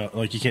Absolutely. even know.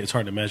 Like, you can't, it's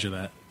hard to measure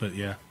that, but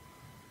yeah.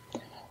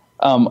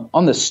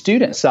 On the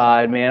student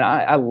side, man,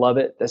 I love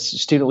it.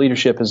 Student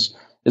leadership is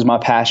my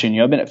passion.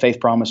 I've been at Faith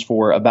Promise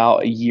for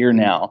about a year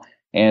now.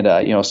 And,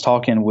 I was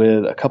talking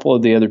with a couple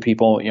of the other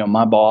people,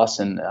 my boss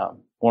and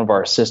one of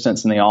our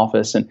assistants in the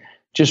office, and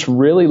just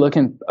really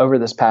looking over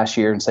this past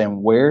year and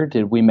saying, where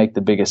did we make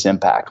the biggest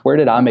impact? Where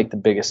did I make the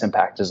biggest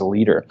impact as a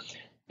leader?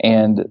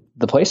 And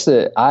the place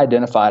that I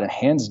identified, and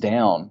hands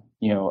down,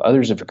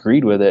 others have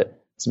agreed with it,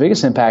 it's the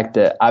biggest impact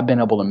that I've been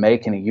able to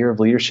make in a year of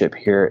leadership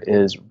here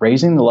is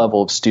raising the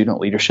level of student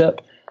leadership.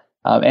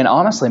 And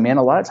honestly, man,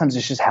 a lot of times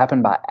it's just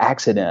happened by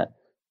accident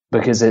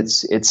because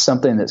it's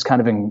something that's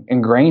kind of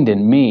ingrained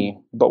in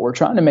me, but we're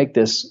trying to make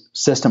this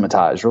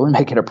systematized, really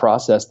make it a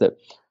process that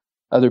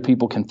other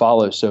people can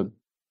follow. So,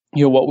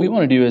 what we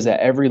want to do is at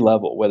every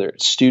level, whether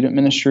it's student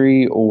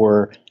ministry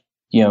or,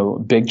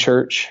 big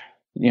church,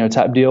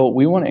 type deal,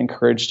 we want to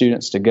encourage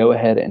students to go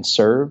ahead and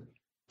serve,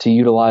 to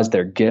utilize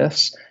their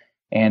gifts.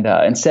 And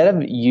instead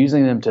of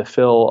using them to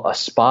fill a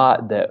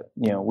spot that,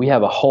 we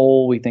have a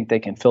hole, we think they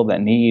can fill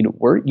that need,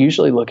 we're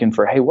usually looking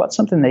for, hey, what's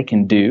something they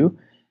can do?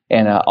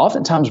 And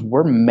oftentimes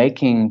we're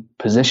making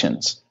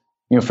positions,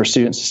 for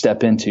students to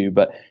step into.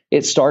 But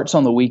it starts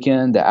on the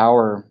weekend.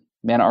 Our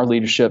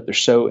leadership, they're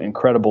so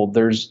incredible.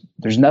 There's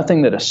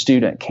nothing that a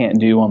student can't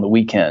do on the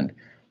weekend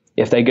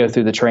if they go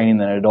through the training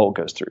that an adult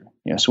goes through.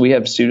 So we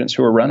have students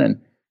who are running,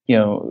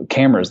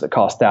 cameras that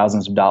cost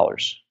thousands of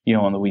dollars,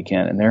 on the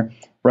weekend, and they're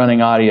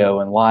running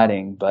audio and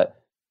lighting, but,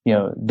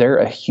 they're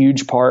a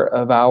huge part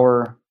of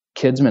our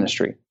kids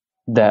ministry.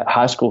 That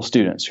high school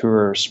students who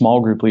are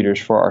small group leaders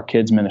for our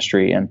kids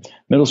ministry, and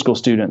middle school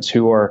students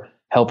who are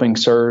helping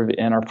serve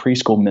in our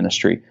preschool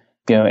ministry,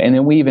 and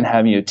then we even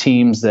have,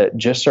 teams that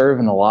just serve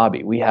in the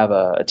lobby. We have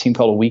a team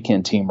called a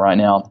weekend team right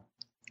now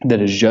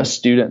that is just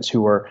students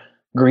who are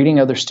greeting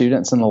other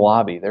students in the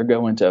lobby. They're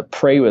going to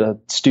pray with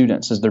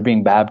students as they're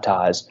being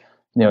baptized.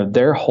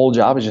 Their whole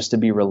job is just to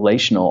be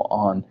relational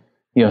on,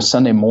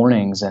 Sunday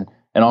mornings and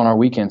on our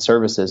weekend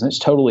services. And it's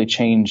totally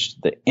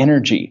changed the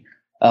energy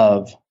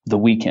of the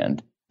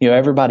weekend.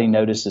 Everybody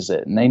notices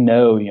it, and they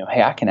know,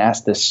 hey, I can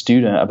ask this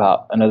student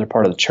about another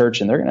part of the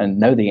church and they're going to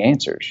know the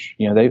answers.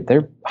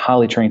 They're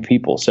highly trained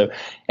people. So,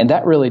 and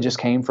that really just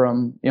came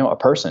from, a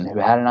person who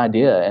had an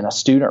idea, and a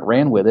student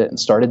ran with it and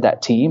started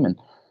that team. And,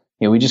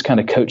 we just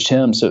kind of coached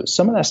him. So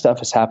some of that stuff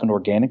has happened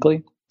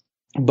organically,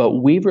 but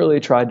we've really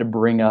tried to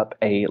bring up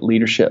a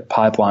leadership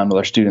pipeline with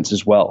our students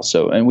as well.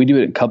 So, and we do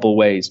it in a couple of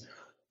ways.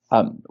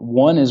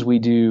 One is we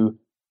do,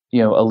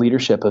 a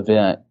leadership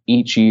event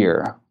each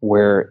year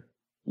where,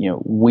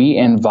 we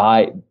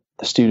invite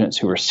the students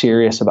who are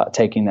serious about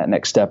taking that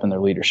next step in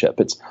their leadership.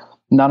 It's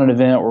not an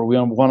event where we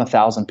want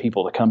 1,000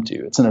 people to come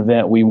to. It's an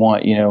event we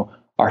want,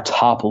 our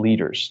top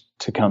leaders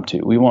to come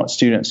to. We want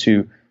students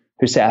who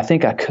say, I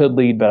think I could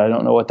lead, but I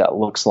don't know what that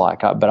looks like.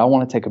 But I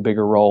want to take a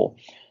bigger role.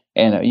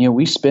 And,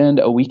 we spend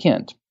a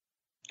weekend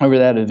over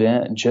that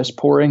event just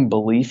pouring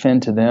belief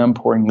into them,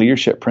 pouring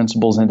leadership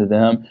principles into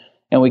them.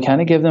 And we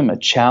kind of give them a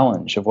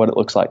challenge of what it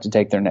looks like to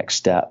take their next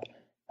step.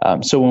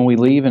 So when we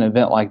leave an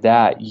event like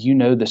that,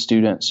 the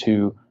students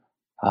who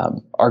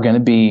are going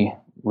to be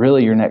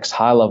really your next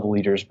high-level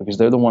leaders, because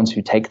they're the ones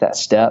who take that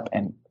step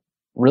and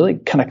really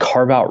kind of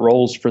carve out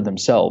roles for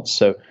themselves.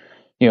 So,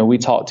 we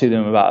talk to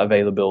them about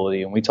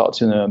availability, and we talk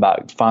to them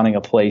about finding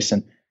a place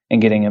and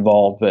getting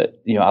involved.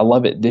 But, I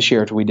love it. This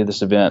year after we did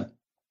this event,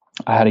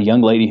 I had a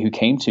young lady who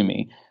came to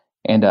me,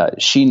 and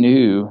she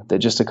knew that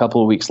just a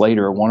couple of weeks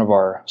later, one of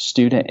our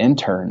student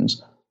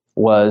interns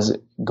was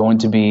going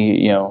to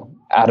be,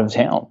 out of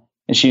town.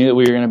 And she knew that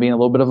we were going to be in a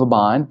little bit of a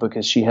bind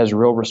because she has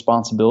real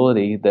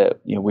responsibility that,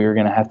 we were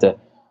going to have to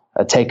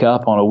take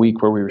up on a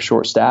week where we were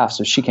short staffed.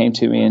 So she came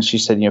to me and she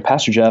said,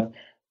 Pastor Jeff,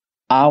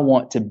 I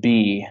want to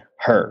be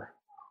her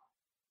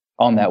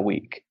on that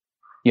week.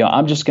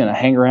 I'm just going to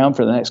hang around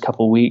for the next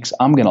couple of weeks.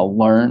 I'm going to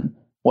learn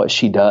what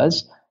she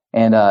does.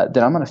 And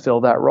then I'm going to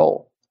fill that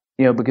role,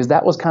 because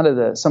that was kind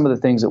of some of the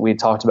things that we had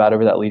talked about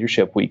over that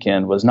leadership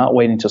weekend, was not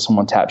waiting until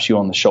someone taps you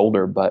on the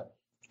shoulder, but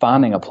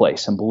finding a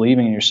place and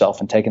believing in yourself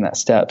and taking that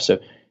step. So,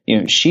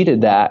 she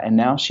did that, and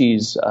now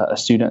she's a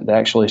student that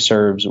actually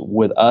serves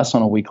with us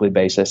on a weekly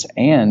basis.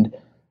 And,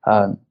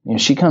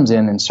 she comes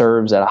in and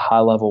serves at a high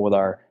level with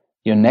our,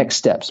 Next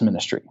Steps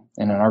ministry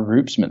and in our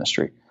groups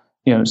ministry.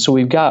 So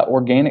we've got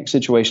organic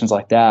situations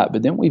like that,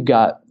 but then we've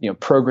got,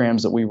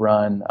 programs that we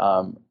run,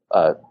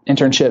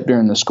 internship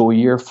during the school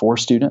year for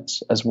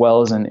students, as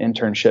well as an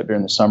internship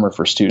during the summer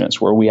for students,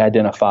 where we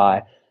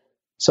identify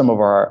some of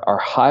our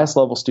highest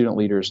level student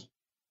leaders.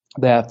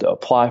 They have to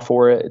apply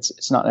for it.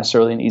 It's not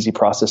necessarily an easy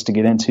process to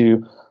get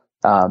into,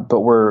 but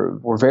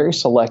we're very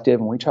selective,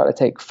 and we try to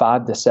take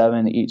 5 to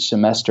 7 each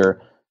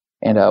semester.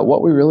 And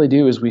what we really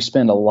do is we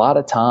spend a lot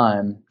of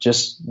time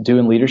just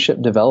doing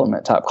leadership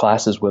development type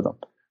classes with them.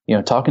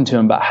 Talking to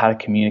them about how to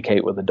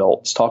communicate with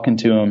adults, talking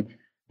to them,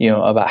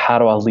 about how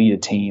do I lead a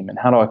team and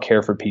how do I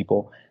care for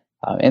people.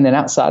 And then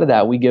outside of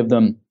that, we give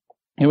them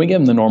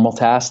the normal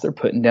tasks. They're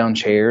putting down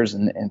chairs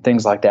and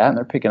things like that, and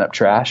they're picking up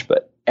trash.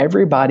 But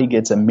everybody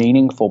gets a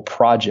meaningful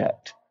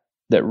project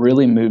that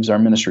really moves our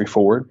ministry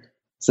forward.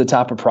 It's the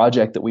type of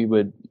project that we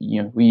would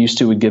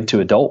give to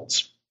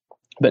adults,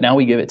 but now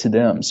we give it to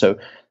them. So,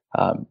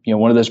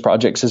 one of those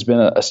projects has been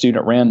a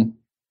student ran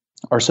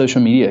our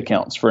social media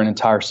accounts for an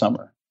entire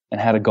summer and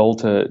had a goal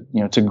to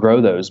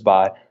grow those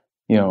by,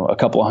 a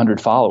couple of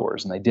hundred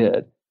followers. And they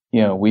did.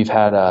 We've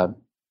had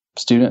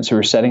students who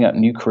are setting up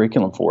new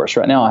curriculum for us.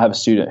 Right now, I have a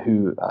student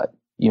who,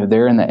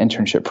 they're in the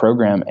internship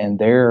program, and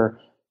their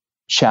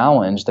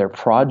challenge, their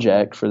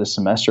project for the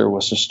semester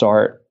was to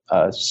start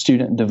a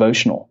student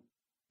devotional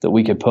that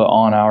we could put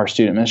on our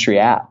student ministry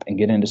app and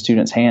get into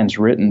students' hands,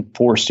 written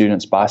for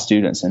students by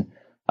students. And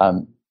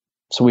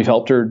so we've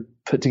helped her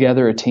put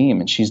together a team,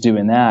 and she's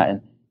doing that.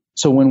 And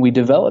so when we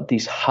develop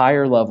these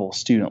higher level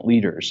student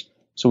leaders,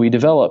 so we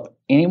develop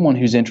anyone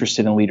who's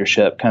interested in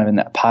leadership kind of in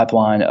that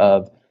pipeline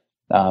of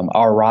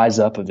our Rise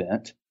Up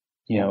event,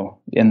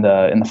 in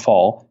the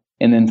fall.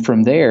 And then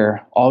from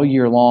there, all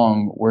year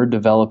long, we're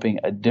developing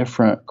a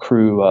different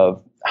crew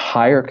of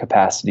higher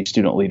capacity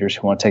student leaders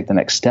who want to take the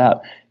next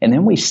step. And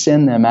then we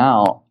send them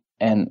out,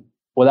 and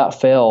without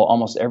fail,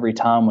 almost every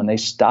time when they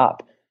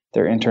stop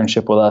their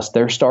internship with us,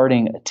 they're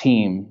starting a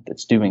team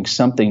that's doing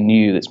something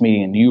new, that's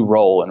meeting a new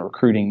role and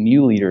recruiting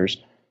new leaders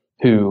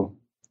who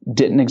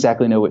didn't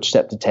exactly know which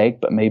step to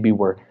take, but maybe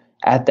were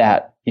at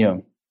that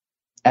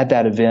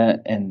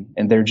event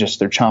and they're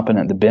chomping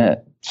at the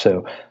bit.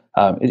 So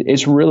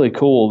it's really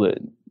cool that,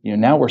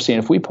 now we're seeing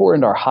if we pour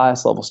into our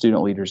highest level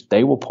student leaders,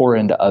 they will pour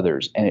into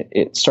others, and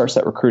it starts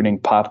that recruiting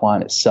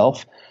pipeline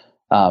itself.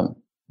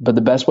 But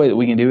the best way that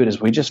we can do it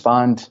is we just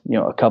find,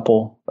 a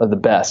couple of the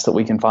best that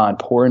we can find,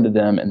 pour into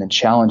them, and then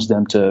challenge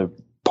them to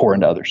pour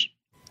into others.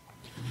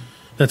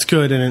 That's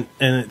good. And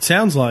it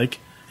sounds like,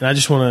 and I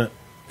just want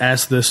to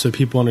ask this so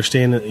people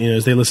understand that,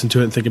 as they listen to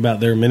it and think about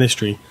their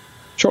ministry.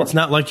 Sure. It's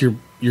not like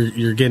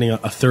you're getting a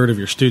third of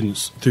your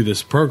students through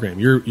this program.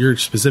 You're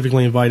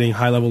specifically inviting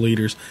high level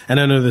leaders. And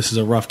I know this is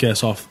a rough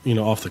guess off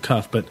the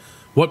cuff, but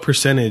what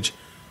percentage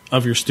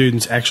of your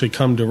students actually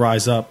come to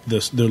rise up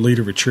the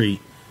leader retreat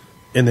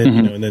and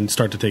then and then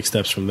start to take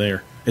steps from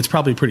there? It's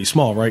probably pretty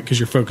small, right? Because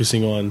you're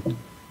focusing on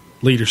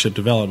leadership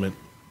development.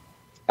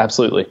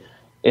 Absolutely.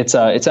 It's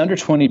under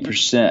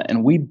 20%,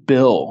 and we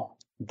bill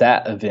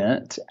that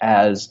event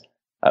as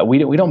we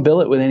don't bill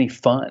it with any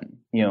fun.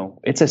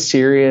 It's a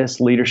serious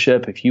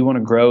leadership. If you want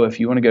to grow, if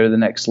you want to go to the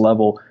next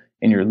level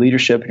in your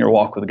leadership and your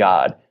walk with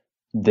God,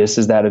 this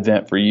is that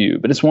event for you.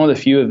 But it's one of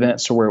the few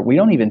events where we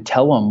don't even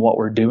tell them what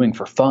we're doing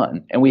for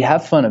fun. And we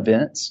have fun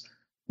events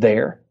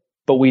there,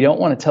 but we don't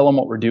want to tell them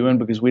what we're doing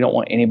because we don't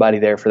want anybody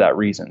there for that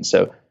reason.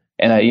 So,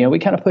 and we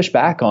kind of push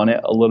back on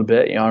it a little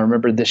bit. I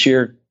remember this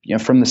year,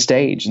 from the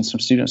stage and some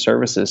student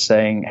services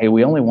saying, hey,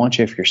 we only want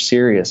you if you're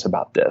serious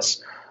about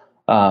this.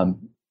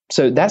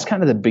 So that's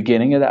kind of the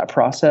beginning of that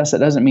process. It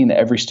doesn't mean that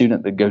every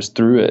student that goes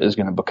through it is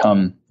going to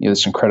become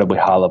this incredibly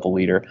high level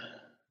leader.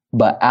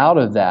 But out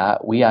of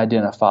that, we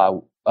identify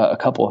a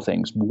couple of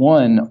things.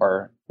 One,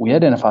 we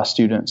identify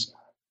students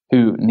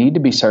who need to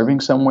be serving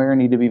somewhere,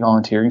 need to be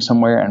volunteering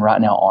somewhere, and right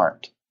now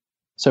aren't.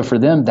 So for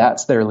them,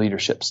 that's their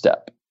leadership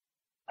step.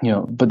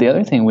 But the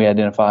other thing we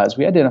identify is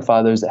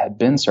those that have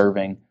been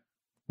serving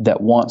that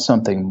want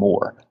something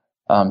more.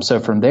 So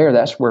from there,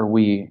 that's where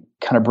we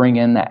kind of bring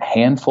in that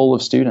handful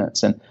of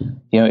students. And,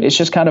 it's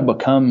just kind of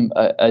become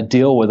a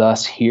deal with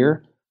us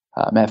here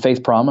at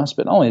Faith Promise.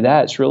 But not only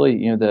that, it's really,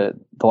 the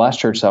last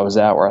church I was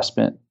at where I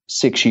spent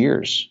 6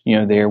 years,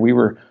 there we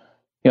were,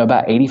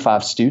 about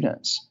 85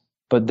 students.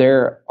 But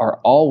there are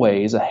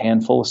always a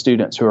handful of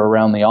students who are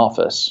around the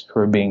office who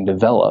are being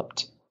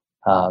developed.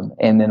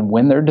 And then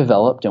when they're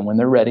developed and when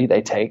they're ready,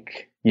 they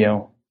take,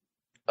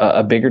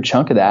 a bigger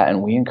chunk of that,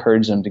 and we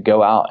encourage them to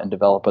go out and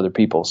develop other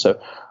people. So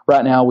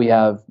right now we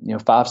have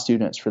 5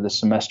 students for this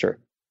semester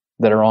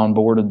that are on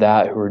board with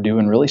that, who are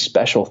doing really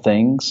special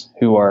things,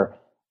 who are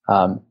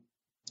kind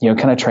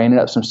of training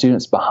up some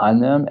students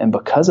behind them. And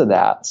because of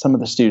that, some of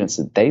the students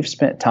that they've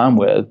spent time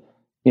with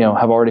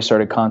have already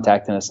started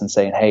contacting us and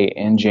saying, hey,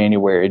 in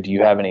January, do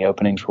you have any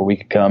openings where we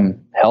could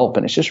come help?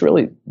 And it's just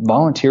really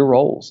volunteer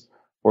roles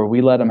where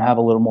we let them have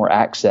a little more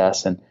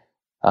access. And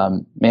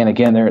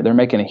again, they're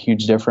making a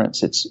huge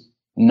difference. It's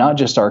not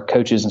just our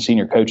coaches and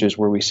senior coaches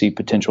where we see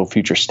potential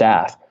future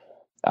staff,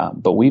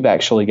 but we've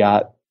actually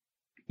got,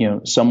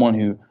 someone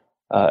who,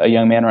 a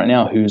young man right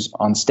now who's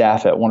on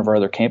staff at one of our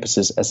other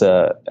campuses as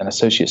an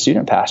associate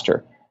student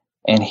pastor.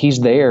 And he's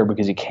there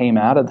because he came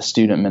out of the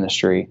student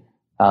ministry,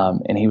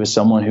 and he was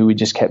someone who we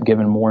just kept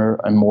giving more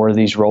and more of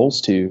these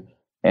roles to,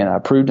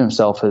 and proved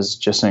himself as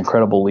just an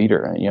incredible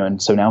leader.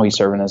 And so now he's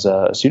serving as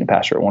a student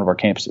pastor at one of our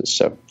campuses.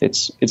 So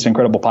it's an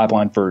incredible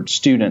pipeline for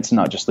students,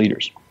 not just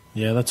leaders.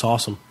 Yeah, that's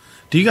awesome.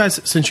 Do you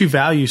guys, since you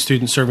value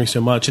student serving so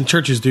much, and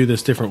churches do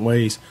this different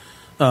ways,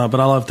 but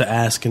I love to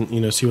ask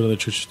and see what other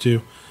churches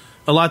do.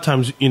 A lot of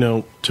times,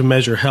 to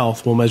measure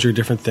health, we'll measure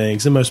different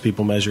things, and most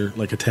people measure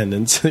like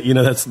attendance.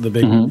 That's the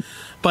big one.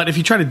 But if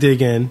you try to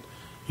dig in,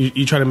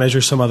 you try to measure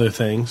some other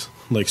things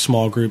like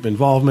small group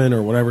involvement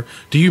or whatever.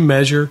 Do you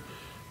measure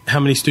how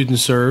many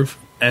students serve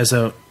as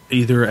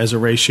either as a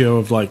ratio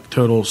of like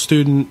total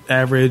student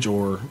average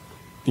or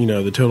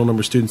the total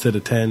number of students that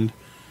attend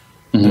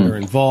that are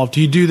involved?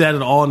 Do you do that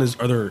at all? And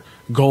are there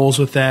goals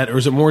with that, or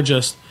is it more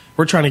just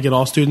we're trying to get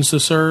all students to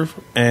serve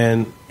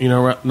and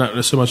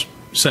not so much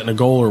setting a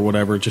goal or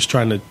whatever, just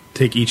trying to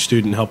take each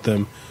student and help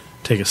them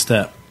take a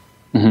step?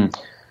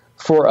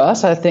 For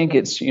us, I think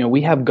it's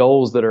we have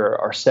goals that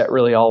are set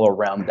really all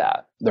around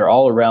that. They're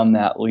all around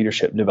that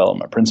leadership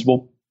development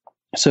principle.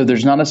 So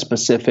there's not a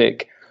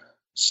specific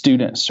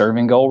student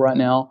serving goal right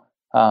now,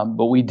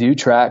 but we do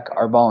track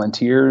our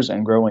volunteers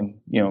and growing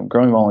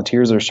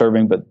volunteers that are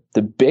serving. But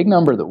the big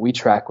number that we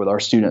track with our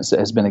students that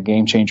has been a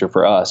game changer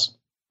for us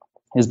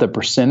is the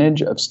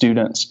percentage of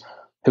students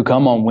who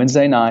come on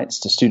Wednesday nights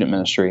to student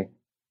ministry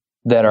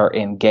that are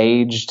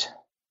engaged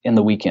in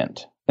the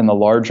weekend in the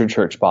larger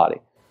church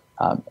body.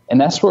 And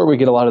that's where we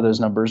get a lot of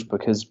those numbers,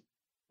 because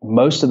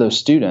most of those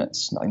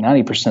students, like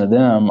 90% of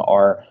them,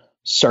 are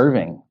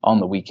serving on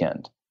the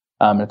weekend.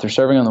 If they're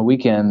serving on the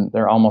weekend,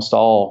 they're almost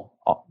all,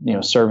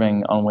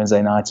 serving on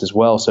Wednesday nights as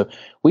well. So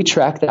we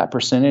track that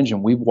percentage,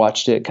 and we've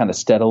watched it kind of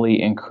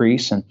steadily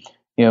increase. And,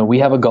 we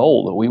have a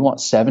goal that we want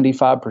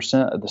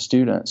 75% of the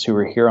students who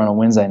are here on a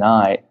Wednesday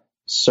night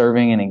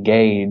serving and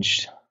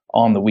engaged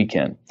on the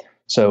weekend.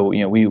 So,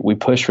 we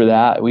push for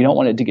that. We don't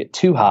want it to get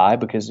too high,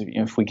 because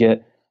if we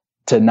get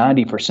to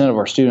 90% of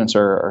our students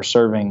are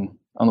serving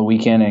on the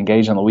weekend and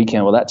engaged on the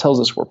weekend, well, that tells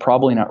us we're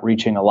probably not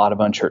reaching a lot of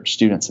unchurched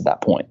students at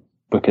that point,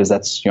 because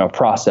that's, a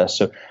process.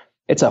 So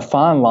it's a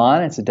fine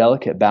line. It's a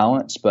delicate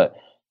balance, but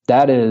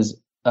that is,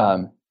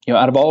 out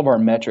of all of our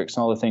metrics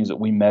and all the things that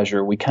we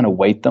measure, we kind of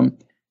weight them.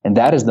 And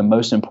that is the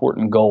most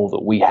important goal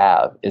that we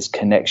have, is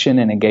connection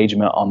and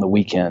engagement on the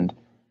weekend,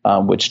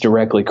 which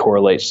directly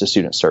correlates to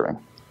student serving.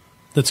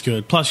 That's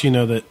good. Plus,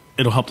 that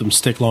it'll help them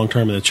stick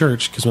long-term in the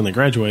church, because when they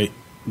graduate,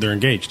 they're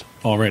engaged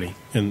already,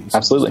 and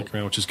absolutely, stick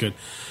around, which is good.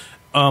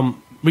 But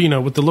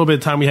with the little bit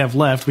of time we have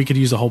left, we could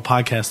use a whole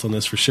podcast on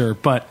this for sure.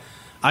 But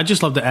I'd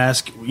just love to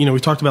ask, we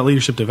talked about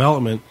leadership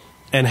development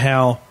and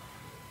how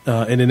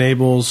it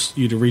enables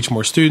you to reach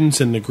more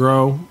students and to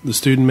grow the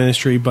student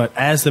ministry. But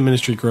as the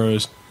ministry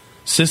grows,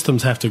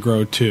 systems have to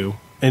grow too.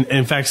 And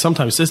in fact,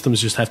 sometimes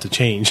systems just have to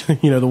change.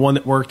 The one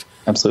that worked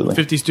absolutely with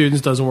 50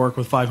 students doesn't work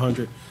with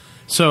 500.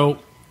 So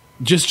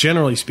just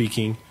generally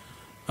speaking,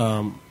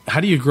 how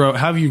do you grow?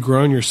 How have you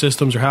grown your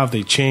systems, or how have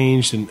they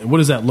changed? And what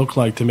does that look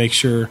like to make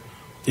sure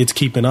it's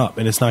keeping up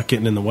and it's not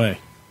getting in the way?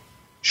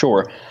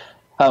 Sure.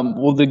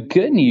 Well, the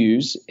good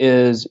news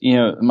is,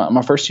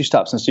 my first 2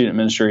 stops in student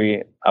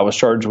ministry, I was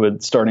charged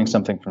with starting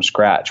something from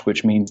scratch,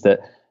 which means that,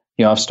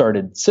 I've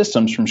started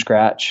systems from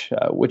scratch,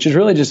 which is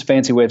really just a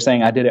fancy way of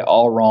saying I did it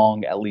all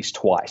wrong at least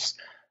twice.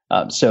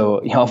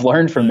 So, I've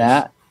learned from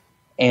that.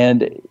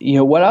 And,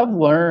 what I've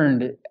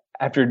learned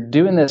after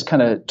doing this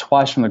kind of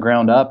twice from the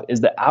ground up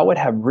is that I would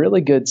have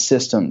really good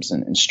systems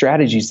and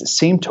strategies that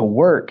seemed to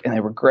work, and they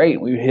were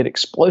great. We would hit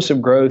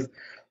explosive growth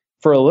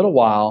for a little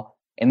while,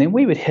 and then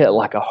we would hit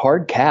like a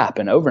hard cap.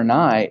 And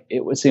overnight,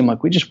 it would seem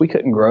like we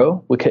couldn't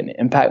grow. We couldn't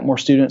impact more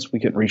students. We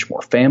couldn't reach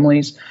more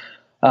families.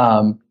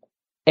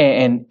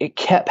 And it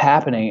kept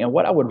happening. And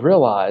what I would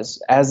realize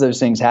as those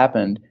things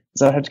happened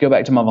is I'd have to go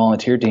back to my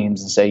volunteer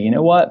teams and say, you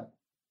know what?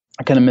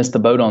 I kind of missed the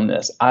boat on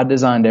this. I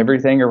designed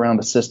everything around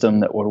a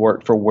system that would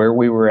work for where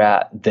we were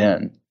at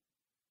then.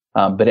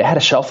 But it had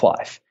a shelf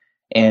life,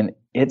 and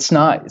it's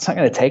not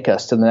going to take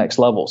us to the next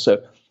level.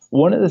 So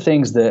one of the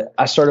things that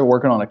I started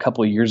working on a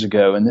couple of years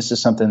ago, and this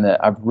is something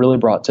that I've really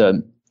brought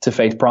to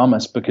Faith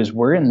Promise, because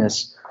we're in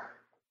this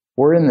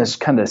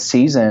kind of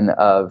season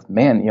of,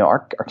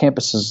 our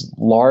campus is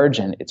large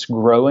and it's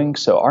growing.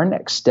 So our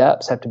next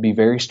steps have to be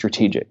very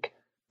strategic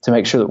to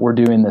make sure that we're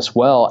doing this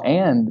well,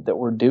 and that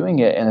we're doing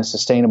it in a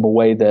sustainable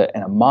way, that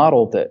in a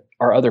model that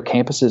our other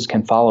campuses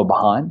can follow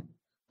behind.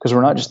 Because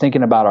we're not just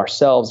thinking about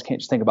ourselves. Can't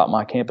just think about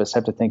my campus.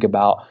 Have to think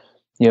about,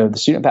 the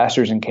student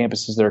pastors and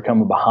campuses that are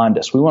coming behind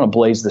us. We want to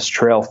blaze this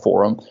trail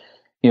for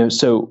them.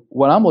 So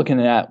what I'm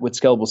looking at with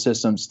scalable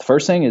systems, the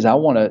first thing is I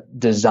want to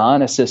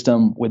design a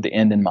system with the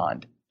end in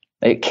mind.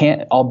 It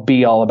can't all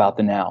be all about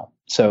the now.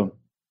 So,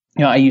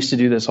 I used to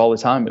do this all the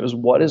time. It was,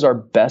 what is our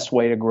best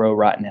way to grow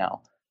right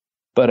now?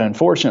 But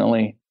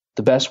unfortunately,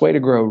 the best way to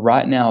grow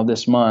right now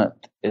this month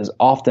is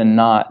often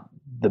not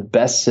the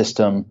best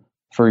system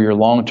for your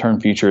long-term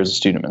future as a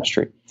student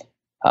ministry.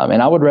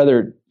 And I would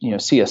rather,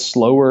 see a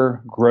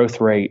slower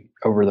growth rate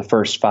over the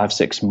first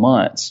 5-6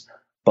 months,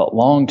 but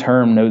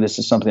long-term know this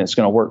is something that's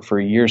going to work for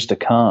years to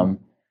come,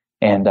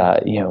 and,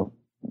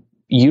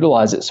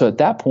 utilize it. So at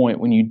that point,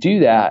 when you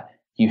do that,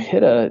 you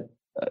hit a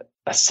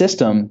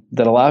system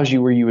that allows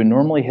you where you would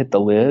normally hit the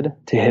lid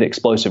to hit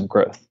explosive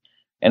growth.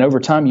 And over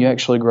time, you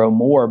actually grow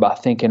more by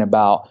thinking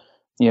about,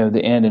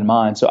 the end in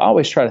mind. So I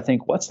always try to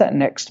think, what's that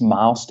next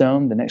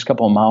milestone, the next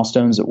couple of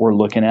milestones that we're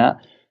looking at?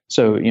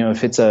 So,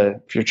 if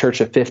you're a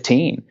church of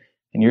 15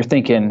 and you're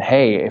thinking,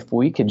 hey, if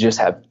we could just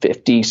have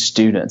 50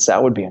 students,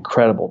 that would be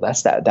incredible.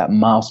 That's that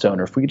milestone.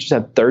 Or if we could just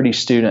have 30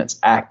 students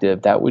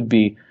active, that would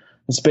be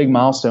this big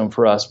milestone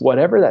for us.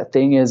 Whatever that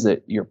thing is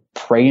that you're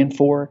praying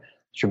for,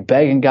 that you're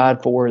begging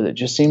God for, that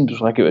just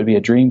seems like it would be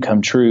a dream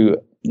come true,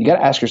 you got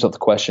to ask yourself the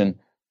question,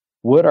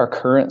 would our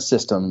current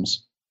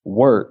systems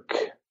work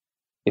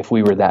if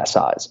we were that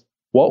size?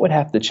 What would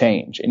have to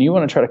change? And you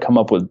want to try to come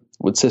up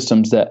with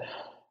systems that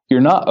you're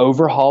not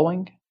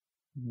overhauling,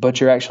 but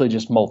you're actually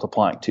just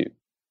multiplying too.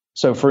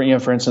 So for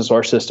instance,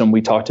 our system,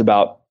 we talked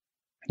about,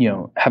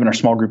 having our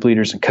small group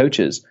leaders and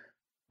coaches.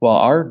 Well,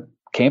 our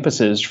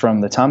campuses,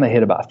 from the time they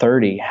hit about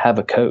 30, have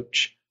a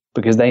coach,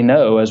 because they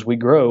know as we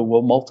grow,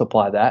 we'll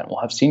multiply that, and we'll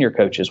have senior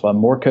coaches. We'll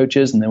have more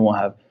coaches, and then we'll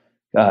have,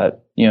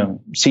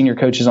 senior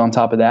coaches on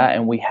top of that.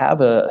 And we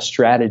have a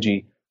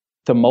strategy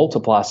to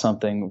multiply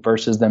something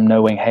versus them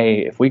knowing,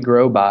 hey, if we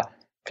grow by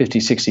 50,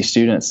 60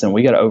 students, then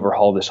we got to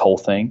overhaul this whole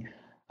thing.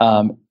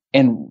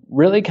 And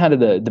really kind of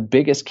the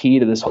biggest key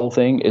to this whole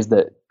thing is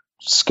that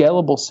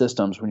scalable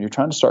systems, when you're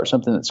trying to start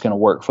something that's going to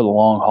work for the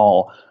long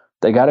haul,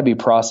 they got to be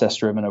process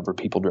driven over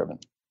people driven.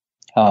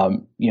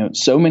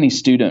 So many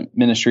student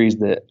ministries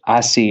that I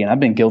see, and I've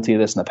been guilty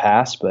of this in the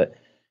past, but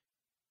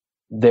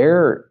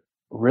they're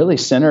really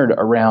centered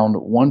around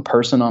one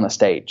person on a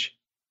stage.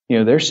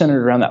 They're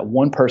centered around that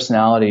one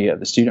personality of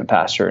the student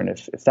pastor. And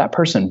if that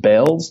person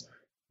bails,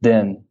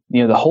 then,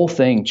 the whole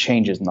thing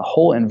changes and the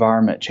whole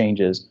environment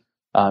changes.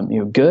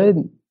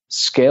 Good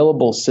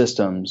scalable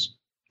systems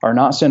are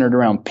not centered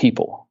around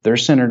people. They're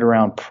centered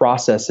around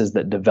processes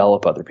that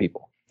develop other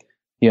people.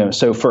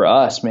 So for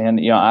us, man,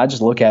 I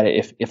just look at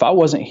it. If I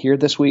wasn't here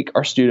this week,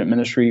 our student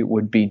ministry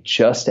would be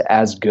just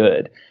as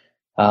good,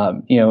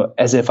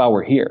 as if I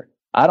were here.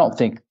 I don't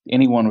think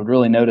anyone would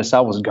really notice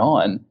I was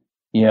gone.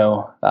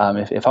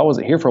 If I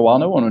wasn't here for a while,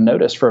 no one would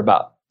notice for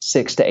about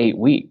 6 to 8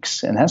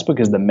 weeks. And that's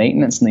because the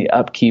maintenance and the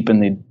upkeep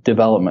and the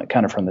development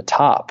kind of from the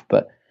top.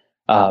 But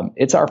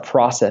it's our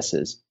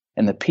processes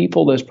and the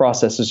people those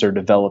processes are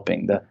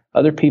developing, the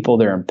other people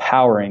they're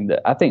empowering,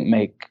 that I think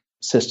make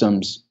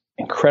systems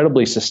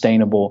incredibly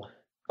sustainable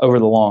over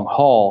the long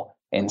haul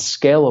and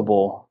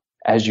scalable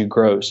as you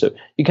grow. So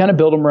you kind of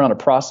build them around a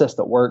process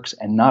that works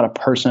and not a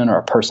person or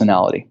a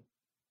personality.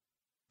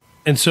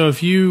 And so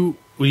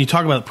when you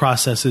talk about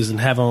processes and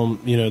have them,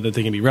 that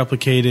they can be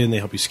replicated and they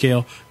help you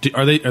scale,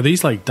 are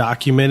these like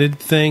documented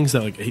things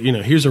that, like,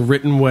 here's a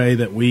written way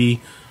that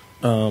we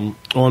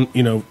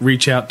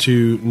reach out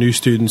to new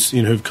students,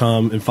 who've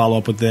come and follow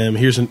up with them.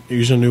 Here's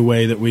a new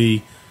way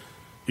that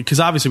because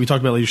obviously we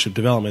talked about leadership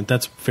development,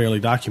 that's fairly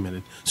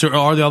documented. So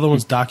are the other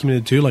ones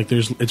documented too? Like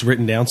it's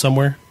written down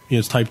somewhere,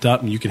 it's typed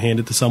up and you can hand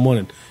it to someone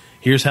and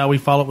here's how we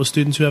follow up with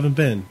students who haven't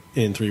been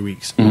in 3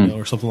 weeks,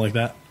 or something like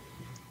that.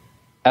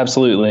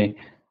 Absolutely.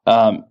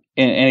 And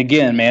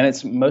again, man,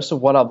 it's most of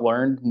what I've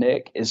learned,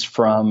 Nick, is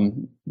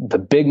from the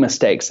big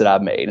mistakes that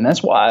I've made. And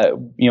that's why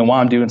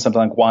I'm doing something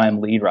like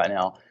YMLead right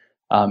now,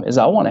 is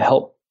I want to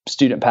help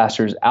student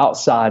pastors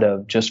outside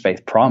of just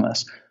Faith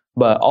Promise,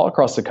 but all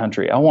across the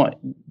country. I want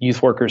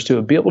youth workers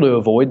to be able to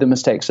avoid the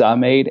mistakes that I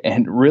made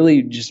and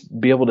really just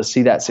be able to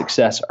see that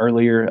success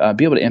earlier,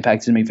 be able to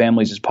impact as many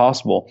families as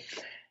possible.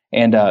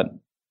 And,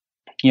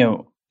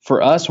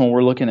 for us, when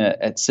we're looking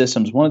at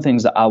systems, one of the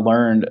things that I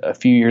learned a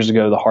few years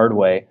ago the hard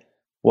way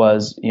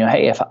was,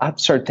 hey, if I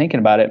started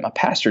thinking about it, my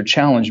pastor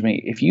challenged me,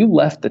 if you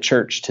left the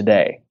church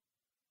today,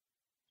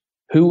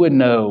 who would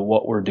know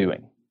what we're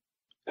doing?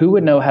 Who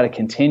would know how to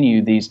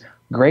continue these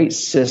great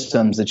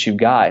systems that you've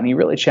got? And he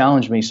really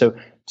challenged me. So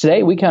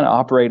today we kind of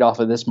operate off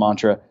of this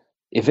mantra.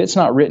 If it's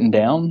not written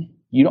down,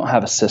 you don't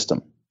have a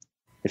system.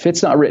 If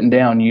it's not written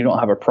down, you don't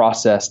have a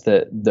process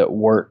that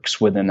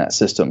works within that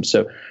system.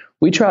 So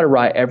we try to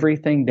write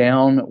everything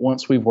down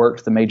once we've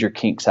worked the major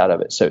kinks out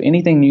of it. So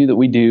anything new that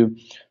we do,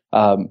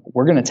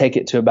 we're going to take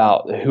it to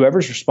about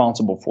whoever's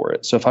responsible for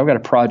it. So if I've got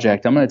a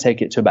project, I'm going to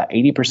take it to about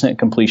 80%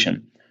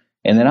 completion.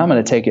 And then I'm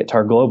going to take it to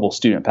our global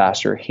student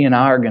pastor. He and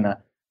I are going to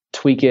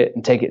tweak it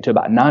and take it to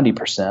about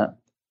 90%.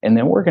 And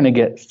then we're going to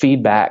get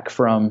feedback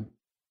from,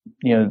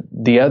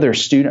 the other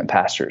student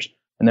pastors.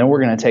 And then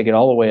we're going to take it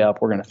all the way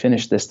up. We're going to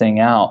finish this thing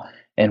out.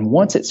 And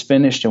once it's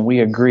finished and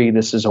we agree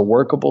this is a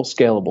workable,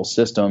 scalable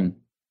system,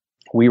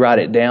 we write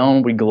it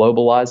down, we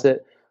globalize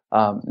it,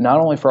 not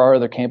only for our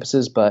other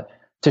campuses, but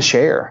to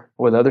share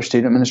with other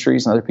student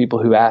ministries and other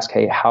people who ask,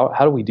 hey, how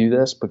do we do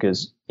this?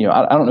 Because,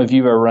 I don't know if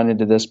you've ever run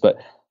into this, but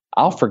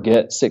I'll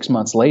forget 6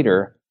 months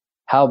later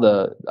how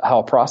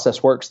a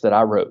process works that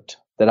I wrote,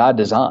 that I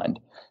designed.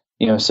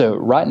 So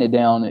writing it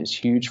down is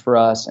huge for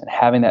us and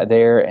having that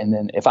there. And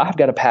then if I've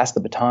got to pass the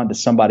baton to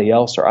somebody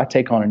else or I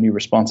take on a new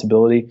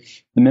responsibility,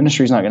 the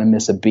ministry is not going to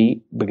miss a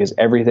beat because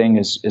everything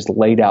is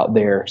laid out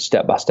there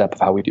step by step of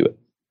how we do it.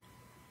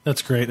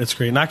 That's great. That's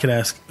great. And I could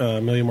ask a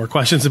million more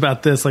questions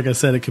about this. Like I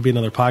said, it could be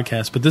another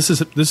podcast, but this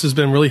has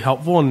been really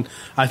helpful. And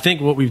I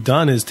think what we've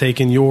done is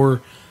taken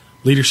your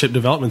leadership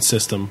development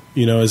system,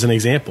 as an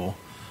example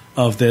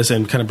of this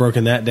and kind of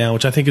broken that down,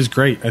 which I think is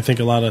great. I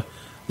think a lot of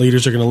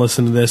leaders are going to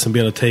listen to this and be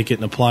able to take it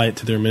and apply it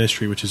to their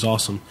ministry, which is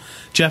awesome.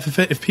 Jeff,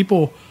 if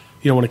people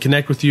want to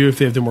connect with you, if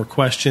they have more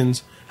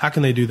questions, how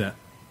can they do that?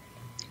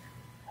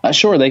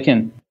 Sure. They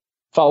can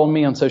follow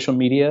me on social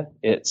media.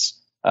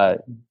 It's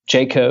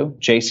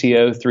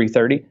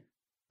JCO330.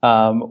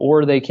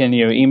 Or they can,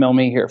 email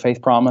me here at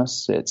Faith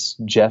Promise. It's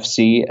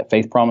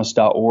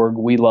jeffc@faithpromise.org.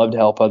 We love to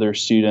help other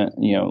student,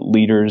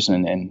 leaders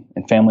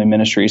and family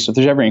ministries. So if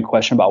there's ever any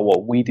question about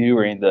what we do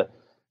or any of the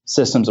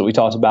systems that we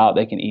talked about,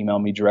 they can email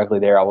me directly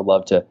there. I would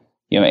love to,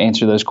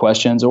 answer those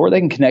questions, or they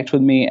can connect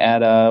with me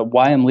at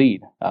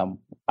YMLead.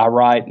 I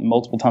write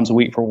multiple times a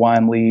week for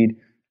YMLead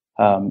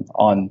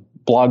on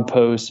blog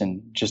posts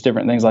and just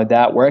different things like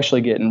that. We're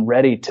actually getting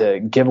ready to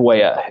give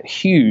away a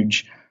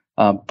huge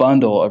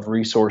bundle of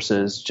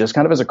resources, just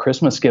kind of as a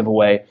Christmas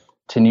giveaway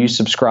to new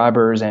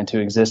subscribers and to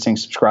existing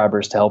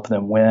subscribers to help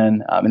them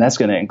win. And that's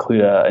going to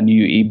include a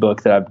new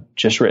ebook that I've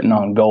just written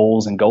on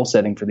goals and goal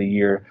setting for the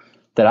year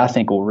that I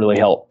think will really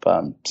help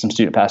some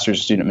student pastors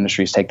and student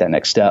ministries take that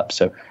next step.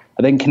 So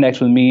they can connect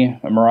with me.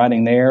 I'm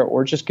writing there,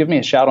 or just give me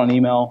a shout on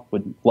email.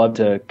 Would love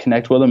to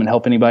connect with them and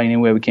help anybody any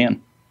way we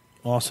can.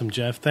 Awesome,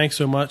 Jeff. Thanks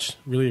so much.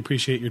 Really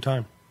appreciate your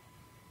time.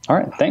 All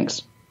right.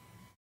 Thanks.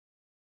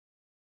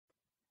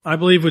 I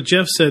believe what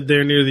Jeff said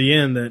there near the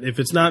end, that if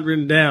it's not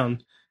written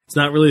down, it's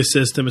not really a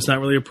system, it's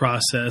not really a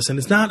process, and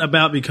it's not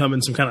about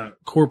becoming some kind of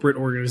corporate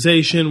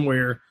organization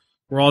where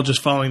we're all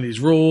just following these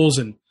rules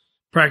and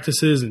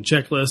practices and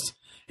checklists.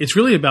 It's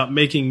really about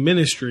making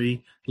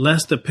ministry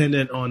less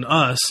dependent on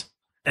us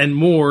and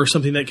more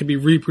something that can be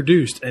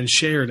reproduced and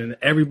shared and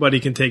everybody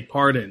can take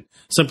part in,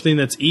 something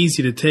that's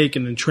easy to take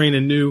and then train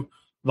a new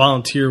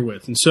volunteer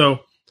with. And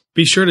so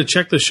be sure to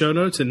check the show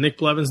notes at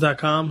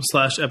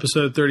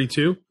nickblevins.com/episode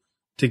 32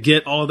 to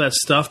get all that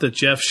stuff that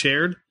Jeff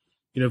shared,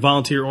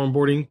 volunteer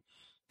onboarding,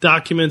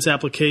 documents,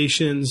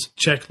 applications,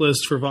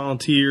 checklists for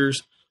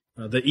volunteers,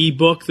 the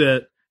ebook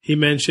that he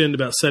mentioned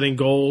about setting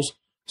goals.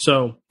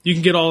 So you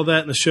can get all of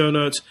that in the show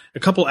notes. A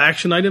couple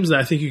action items that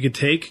I think you could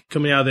take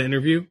coming out of the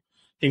interview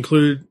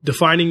include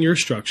defining your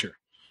structure.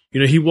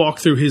 He walked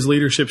through his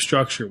leadership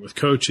structure with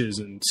coaches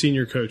and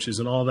senior coaches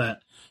and all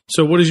that.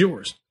 So what is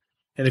yours?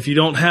 And if you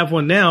don't have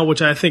one now,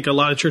 which I think a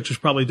lot of churches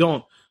probably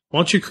don't, why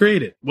don't you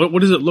create it? What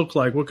does it look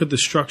like? What could the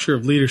structure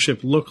of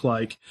leadership look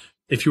like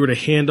if you were to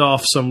hand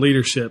off some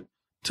leadership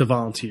to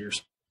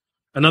volunteers?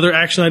 Another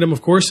action item,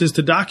 of course, is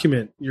to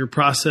document your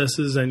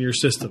processes and your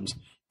systems.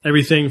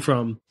 Everything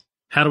from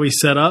how do we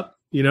set up,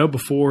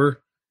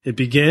 before it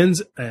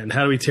begins, and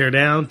how do we tear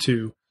down,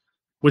 to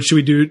what should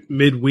we do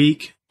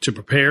midweek to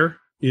prepare,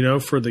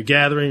 for the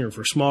gathering or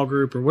for small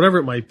group or whatever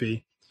it might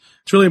be.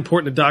 It's really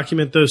important to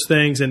document those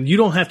things, and you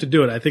don't have to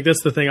do it. I think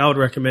that's the thing I would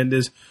recommend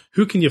is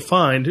who can you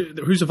find,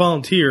 who's a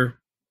volunteer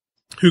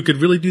who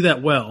could really do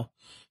that well,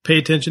 pay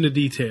attention to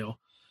detail,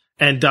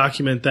 and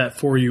document that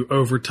for you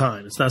over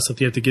time. It's not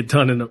something you have to get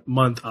done in a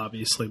month,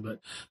 obviously, but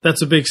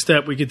that's a big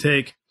step we could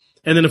take.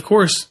 And then, of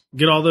course,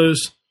 get all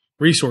those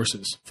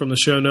resources from the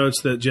show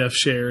notes that Jeff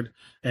shared,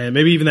 and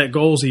maybe even that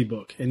goals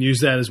ebook, and use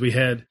that as we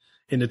head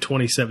into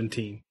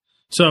 2017.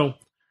 So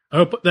I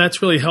hope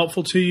that's really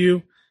helpful to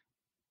you.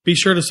 Be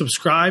sure to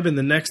subscribe. In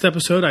the next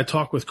episode, I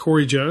talk with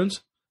Corey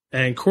Jones,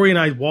 and Corey and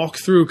I walk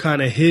through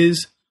kind of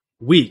his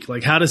week.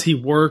 Like, how does he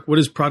work? What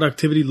does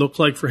productivity look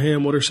like for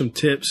him? What are some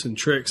tips and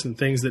tricks and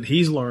things that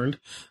he's learned?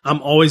 I'm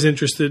always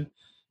interested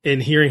in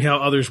hearing how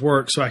others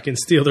work so I can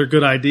steal their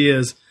good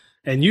ideas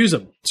and use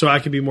them so I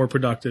can be more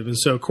productive. And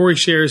so Corey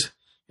shares,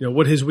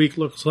 what his week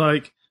looks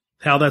like,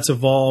 how that's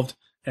evolved.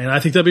 And I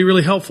think that'd be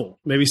really helpful.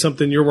 Maybe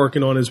something you're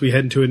working on as we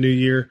head into a new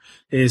year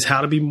is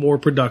how to be more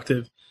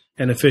productive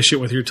and efficient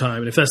with your time.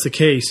 And if that's the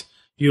case,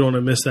 you don't want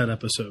to miss that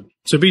episode.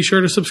 So be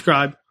sure to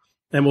subscribe,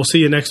 and we'll see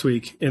you next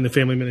week in the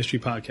Family Ministry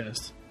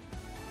Podcast.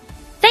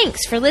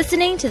 Thanks for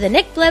listening to the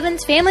Nick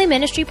Blevins Family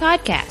Ministry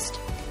Podcast.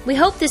 We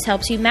hope this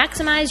helps you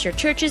maximize your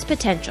church's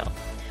potential.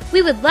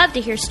 We would love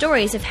to hear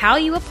stories of how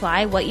you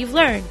apply what you've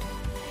learned.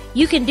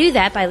 You can do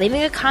that by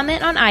leaving a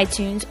comment on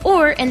iTunes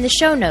or in the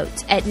show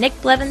notes at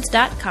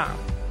nickblevins.com.